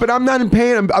 no, but I'm not in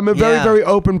pain. I'm a very, very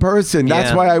open person.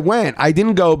 That's why I went. I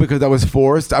didn't go because I was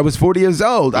forced. I was 40 years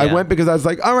old. I went because I was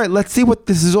like, all right, let's see what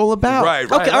this is all about. Right.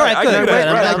 Okay, all right, good.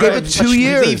 I gave it 2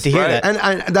 years. Relieved to hear that.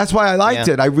 And that's why I liked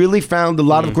it. I really found a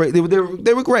lot of great.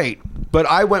 They were great. But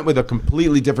I went with a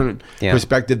completely different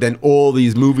perspective than all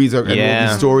these movies and all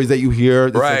these stories that you hear.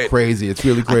 It's like crazy. It's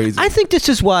really crazy. I think this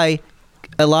is why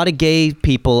a lot of gay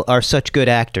people are such good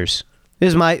actors. This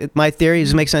is my theory.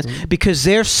 Does it make sense? Because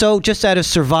they're so just out of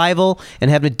survival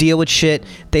and having to deal with shit,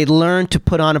 they learn to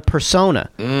put on a persona.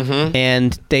 Mm-hmm.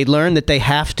 And they learn that they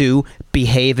have to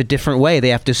behave a different way. They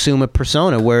have to assume a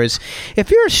persona. Whereas if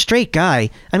you're a straight guy,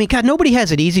 I mean, God, nobody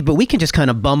has it easy, but we can just kind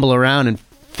of bumble around and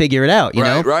figure it out, you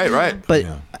know? Right. But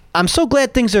I'm so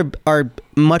glad things are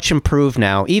much improved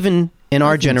now, even in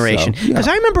our generation. Because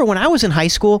I remember when I was in high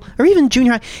school or even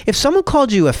junior high, if someone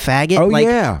called you a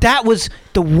faggot, that was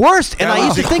the worst. And I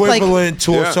used to think equivalent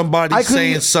to somebody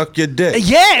saying suck your dick.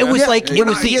 Yeah, it was like it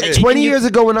was the 20 years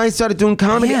ago when I started doing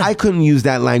comedy, I couldn't use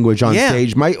that language on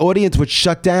stage. My audience would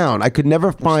shut down. I could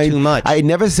never find too much. I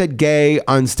never said gay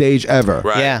on stage ever.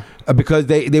 Right. Yeah. Because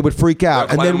they would freak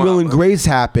out. And then Will and Grace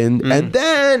happened, and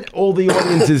then all the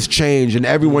audiences changed, and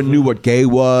everyone knew what gay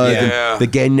was, and the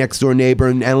gay next door neighbor,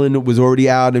 and Ellen was already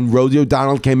out, and Rosie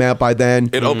O'Donnell came out by then.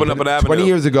 It opened up an avenue. 20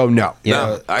 years ago, no.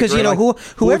 Because,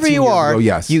 whoever you are,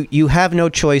 you have no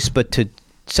choice but to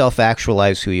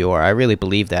self-actualize who you are. I really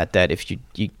believe that if you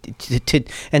to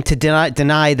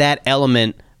deny that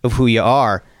element of who you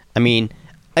are. I mean,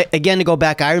 again, to go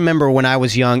back, I remember when I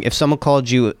was young, if someone called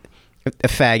you a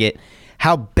faggot,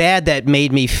 how bad that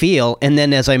made me feel. And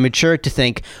then as I matured to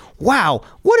think, wow,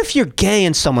 what if you're gay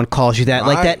and someone calls you that?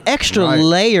 Like that extra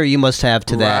layer you must have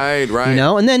to that. Right. You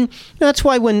know? And then that's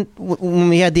why when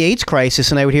we had the AIDS crisis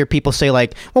and I would hear people say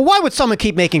like, well, why would someone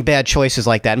keep making bad choices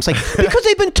like that? And it's like, because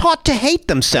they've been taught to hate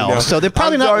themselves. So they're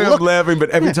probably I'm laughing,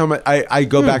 but every time I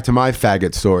go back to my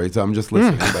faggot story, so I'm just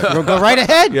listening. We'll go right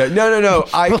ahead. Yeah, no.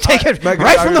 We'll take it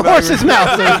right from the horse's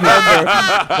mouth.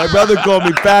 My brother called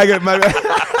me faggot.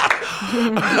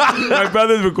 My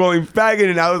brothers were calling faggot,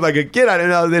 and I was like a kid. I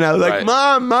was like,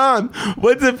 Mom,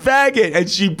 what's a faggot? And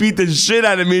she beat the shit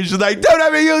out of me. She's like, don't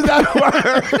ever use that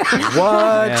word.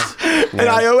 What?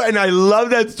 Yeah. And I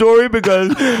love that story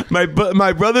because my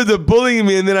brothers are bullying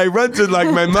me, and then I run to like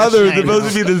my mother who's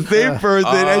supposed to be the safe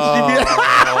person, and she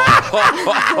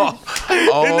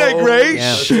isn't that great?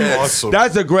 Yeah. Awesome.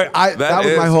 That's a great. That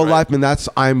was my whole life, man.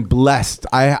 I'm blessed.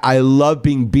 I love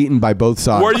being beaten by both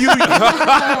sides. Were you?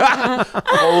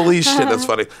 Holy shit, that's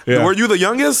funny. Yeah. Were you the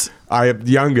youngest? I am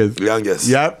the youngest.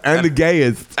 Yep, and the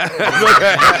gayest.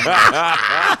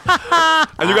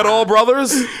 And you got all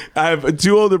brothers? I have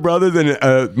 2 older brothers,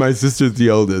 and my sister's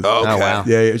the oldest. Okay. Oh wow.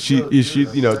 Yeah. She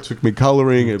took me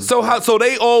coloring. And so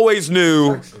they always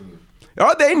knew.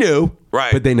 Oh, they knew.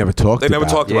 Right. But they never talked about it. They never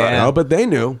talked about it. No, but they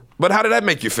knew. But how did that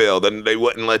make you feel? Then they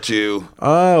wouldn't let you.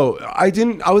 Oh, I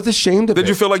didn't. I was ashamed of it. Did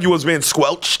you feel like you was being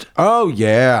squelched? Oh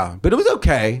yeah, but it was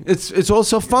okay. It's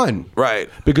also fun, right?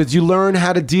 Because you learn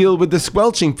how to deal with the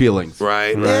squelching feelings,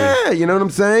 right? Yeah, you know what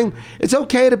I'm saying. It's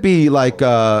okay to be like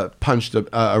punched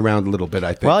around a little bit.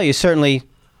 I think. Well, you certainly.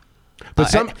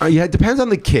 But it depends on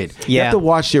the kid. You have to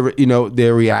watch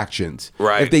their reactions.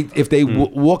 Right. If they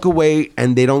walk away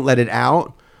and they don't let it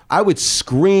out. I would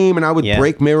scream and I would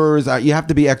break mirrors. You have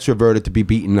to be extroverted to be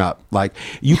beaten up. Like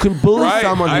you can bully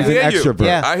someone who's an extrovert.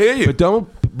 Yeah. I hear you. But don't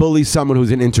bully someone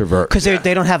who's an introvert. Because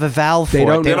they don't have a valve for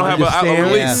it. They don't have a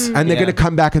release. And they're going to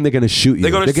come back and they're going to shoot you.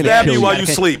 They're going to stab you while you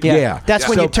sleep. Yeah. That's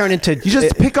when you turn into... You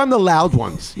just pick on the loud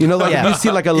ones. You know, like if you see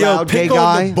like a loud gay guy. Pick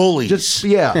on the bullies. Just,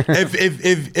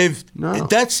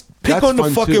 pick on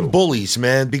the fucking bullies,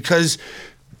 man, because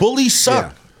bullies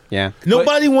suck. Yeah.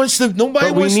 Nobody wants to.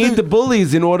 But we need the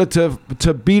bullies in order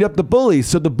to beat up the bullies.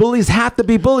 So the bullies have to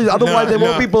be bullies. Otherwise, they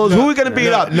won't be bullies. Who are we going to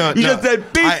beat up? You just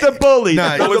said beat the bullies.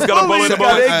 The bullies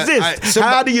got to exist.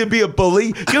 How do you be a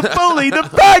bully? You bully the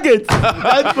faggots.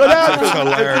 That's what happens.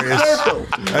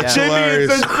 That's hilarious. Jimmy,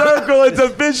 it's a circle. It's a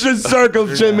vicious circle,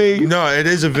 Jimmy. No, it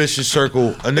is a vicious circle.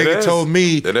 A nigga told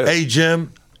me, "Hey,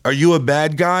 Jim, are you a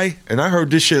bad guy?" And I heard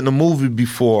this shit in a movie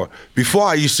before. Before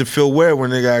I used to feel weird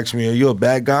when nigga asked me, "Are you a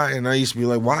bad guy?" And I used to be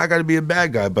like, "Why I gotta be a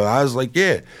bad guy?" But I was like,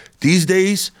 yeah. These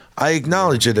days, I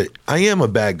acknowledge it. I am a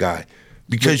bad guy.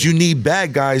 Because you need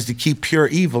bad guys to keep pure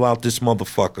evil out this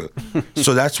motherfucker.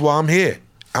 So that's why I'm here.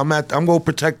 I'm gonna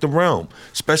protect the realm.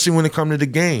 Especially when it comes to the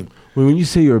game. When you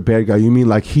say you're a bad guy, you mean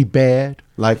like he bad?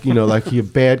 Like, like he a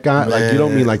bad guy? Like you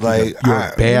don't mean like you're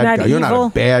a bad guy. You're not a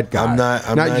bad guy. I'm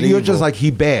not You're evil. just like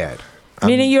he bad.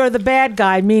 Meaning you're the bad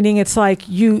guy. Meaning it's like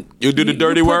you do the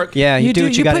dirty work. Yeah, you do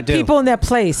what you got to put do. people in their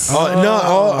place.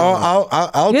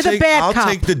 I'll You're the bad cop.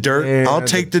 take the dirt. Yeah, I'll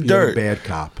take the you're dirt. a bad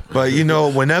cop. But you know,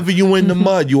 whenever you in the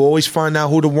mud, you always find out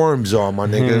who the worms are, my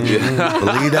nigga.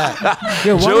 Believe that.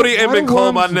 Jodie ain't been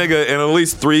called my nigga in at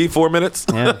least 3-4 minutes.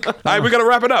 Yeah. All right, we gotta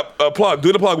wrap it up. Plug.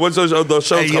 Do the plug. What's those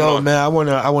shows coming on? Man,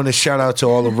 I wanna shout out to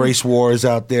all the race wars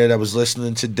out there that was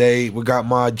listening today. We got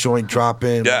my joint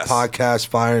dropping, Yes. my podcast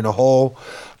Fire in the Hole.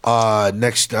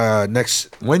 Next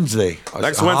Wednesday.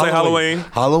 Next Wednesday,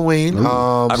 Halloween.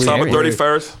 October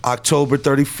 31st. October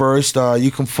 31st.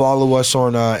 You can follow us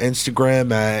on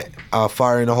Instagram at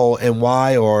Fire in the Hole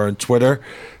NY or on Twitter.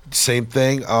 Same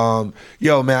thing.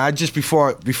 Yo, man, I just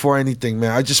before anything,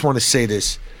 man, I just want to say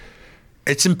this.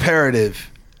 It's imperative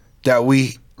that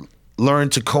we learn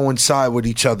to coincide with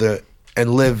each other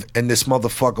and live in this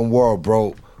motherfucking world,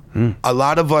 bro. A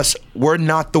lot of us, we're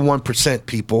not the 1%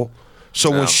 people. So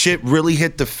when shit really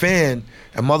hit the fan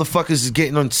and motherfuckers is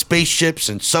getting on spaceships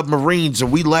and submarines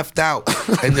and we left out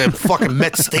in the fucking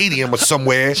Met Stadium or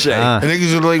somewhere, and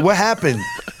niggas are like, what happened?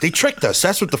 They tricked us.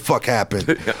 That's what the fuck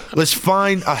happened. Let's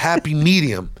find a happy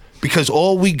medium because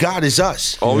all we got is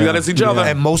us. All we got is each other.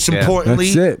 And most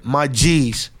importantly, That's it. my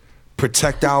G's,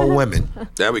 protect our women.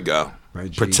 There we go.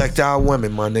 Protect our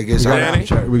women, my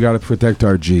niggas. We got to protect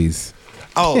our G's.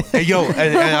 Oh, hey, yo,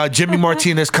 and Jimmy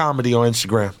Martinez Comedy on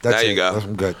Instagram. That's There you go.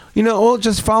 I'm good. You know, well,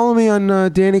 just follow me on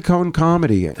Danny Cohen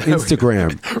Comedy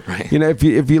Instagram. Right. You know, if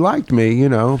you liked me, you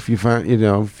know, if you find, you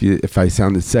know, if I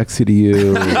sounded sexy to you,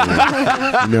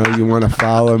 you want to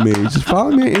follow me, just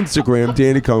follow me on Instagram,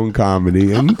 Danny Cohen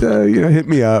Comedy, and hit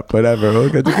me up, whatever. We'll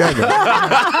get together.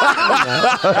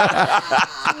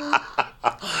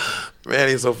 Man,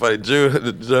 he's so funny.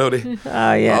 Jodie.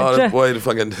 Oh yeah. Oh, that boy, the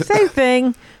fucking. Same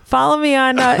thing. Follow me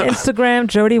on Instagram,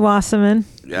 Jodie Wasserman.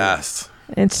 Yes.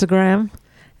 Instagram.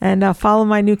 And follow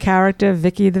my new character,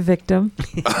 Vicky the Victim.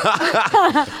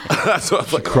 That's what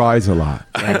I'm like. Cries a lot.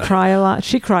 I cry a lot.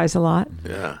 She cries a lot.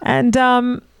 Yeah. And,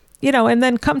 and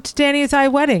then come to Danny's Eye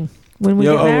wedding when we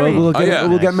get married. We'll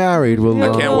get married.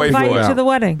 I can't wait invite for you it. to the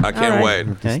wedding. I can't wait.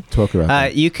 Okay. Talk about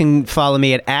that. You can follow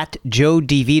me at Joe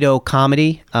DeVito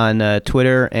Comedy on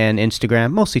Twitter and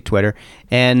Instagram, mostly Twitter.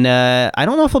 And I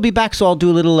don't know if I'll be back, so I'll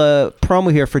do a little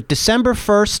promo here for December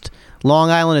 1st,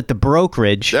 Long Island at the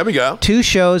Brokerage. There we go. 2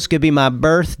 shows, could be my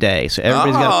birthday, so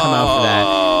everybody's got to come out for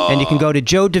that. And you can go to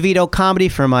Joe DeVito Comedy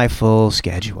for my full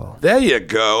schedule. There you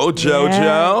go, JoJo.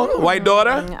 Yeah. White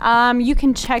daughter. You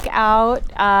can check out.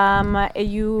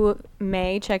 You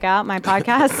may check out my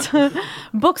podcast,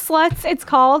 Book Sluts. It's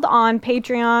called on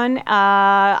Patreon,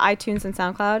 iTunes, and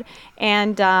SoundCloud,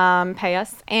 and pay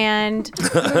us. And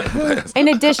in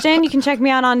addition, you can check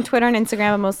me out on Twitter and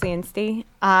Instagram, I'm mostly Insty.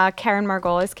 Karen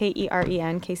Margolis,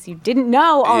 Keren, in case you didn't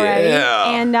know already.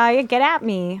 Yeah. And get at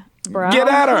me. Bro. Get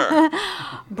at her.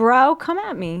 Bro, come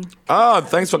at me.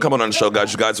 Thanks for coming on the show,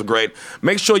 guys. You guys were great.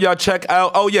 Make sure y'all check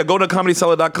out, go to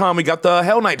ComedyCellar.com. We got the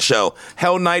Hell Night show.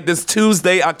 Hell Night this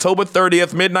Tuesday, October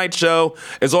 30th, midnight show.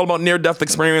 It's all about near-death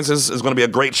experiences. It's going to be a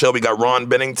great show. We got Ron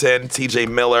Bennington, TJ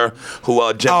Miller, who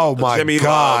Jimmy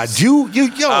God. loves. Yo.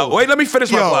 Wait, let me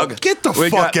finish my plug. Get the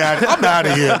fuck out of here. I'm out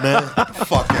of here, man.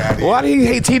 Fuck out of here. Why do you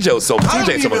hate TJ so much?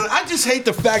 I just hate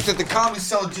the fact that the Comedy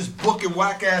Cellar just booking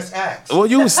whack-ass acts. Well,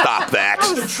 you stop that.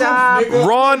 Stop.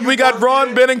 Ron, we got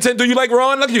Ron Bennington. Do you like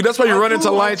Ron? Look at you. That's why you run into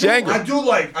Lions. You're angry. I do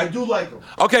like him.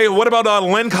 Okay, what about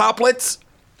Lynn Coplitz?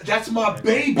 That's my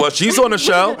baby. Well, she's on the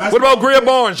show. What about Greer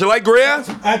Barnes? You like Greer?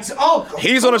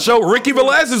 He's on the show. Ricky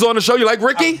Velez is on the show. You like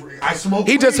Ricky? I smoke.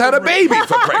 He just had a baby,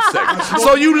 for Christ's sake.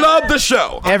 So you love the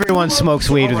show. Everyone smokes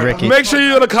weed with Ricky. Make sure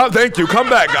you're gonna thank you. Come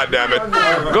back,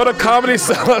 goddammit. Go to Comedy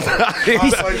Cellar.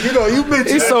 You mentioned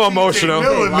he's so emotional.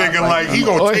 Miller nigga, like he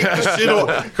gonna take the shit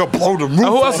off, he gonna blow the roof.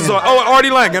 Who else is on?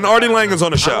 Artie Lang. And Artie Lang is on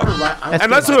the show.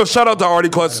 And let's do a shout out to Artie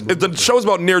because the show's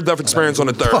about near-death experience on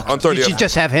the 30th. You should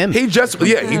just have him. He just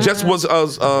was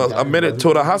admitted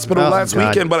to the hospital last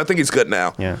weekend, but I think he's good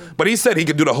now. Yeah. But he said he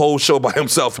could do the whole show by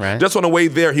himself. Right. Just on the way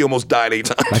there, he almost died 8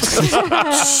 times.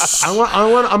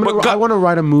 I want to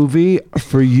write a movie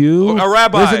for you. A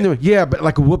rabbi. Listen to me. Yeah, but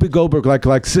like a Whoopi Goldberg,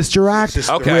 like Sister Act,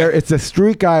 Okay. where it's a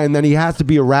street guy and then he has to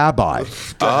be a rabbi.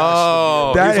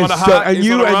 Oh, That he's is on the so, hot. and he's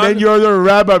you on the and run. then you're the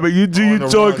rabbi, but you do your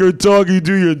talk, you talk, you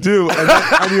do your do. And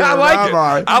you're I a like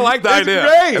rabbi. it. I like the It's idea.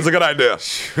 great. It's a good idea.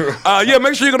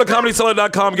 Make sure you go to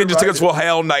ComedyCellar.com. Get your tickets for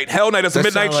Hell Night. Hell Night. It's a That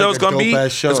midnight sound show. like It's gonna a be.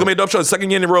 dope-ass show. It's gonna be a dope show. The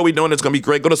second year in a row we doing it. It's gonna be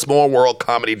great. Go to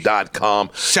smallworldcomedy.com.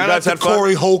 Shout out to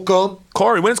Corey Holcomb.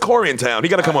 Corey, when's Corey in town? He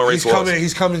got to come on Race Wars.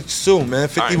 He's coming soon, man.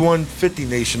 5150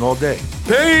 Nation all day.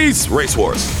 Peace. Race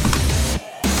Wars.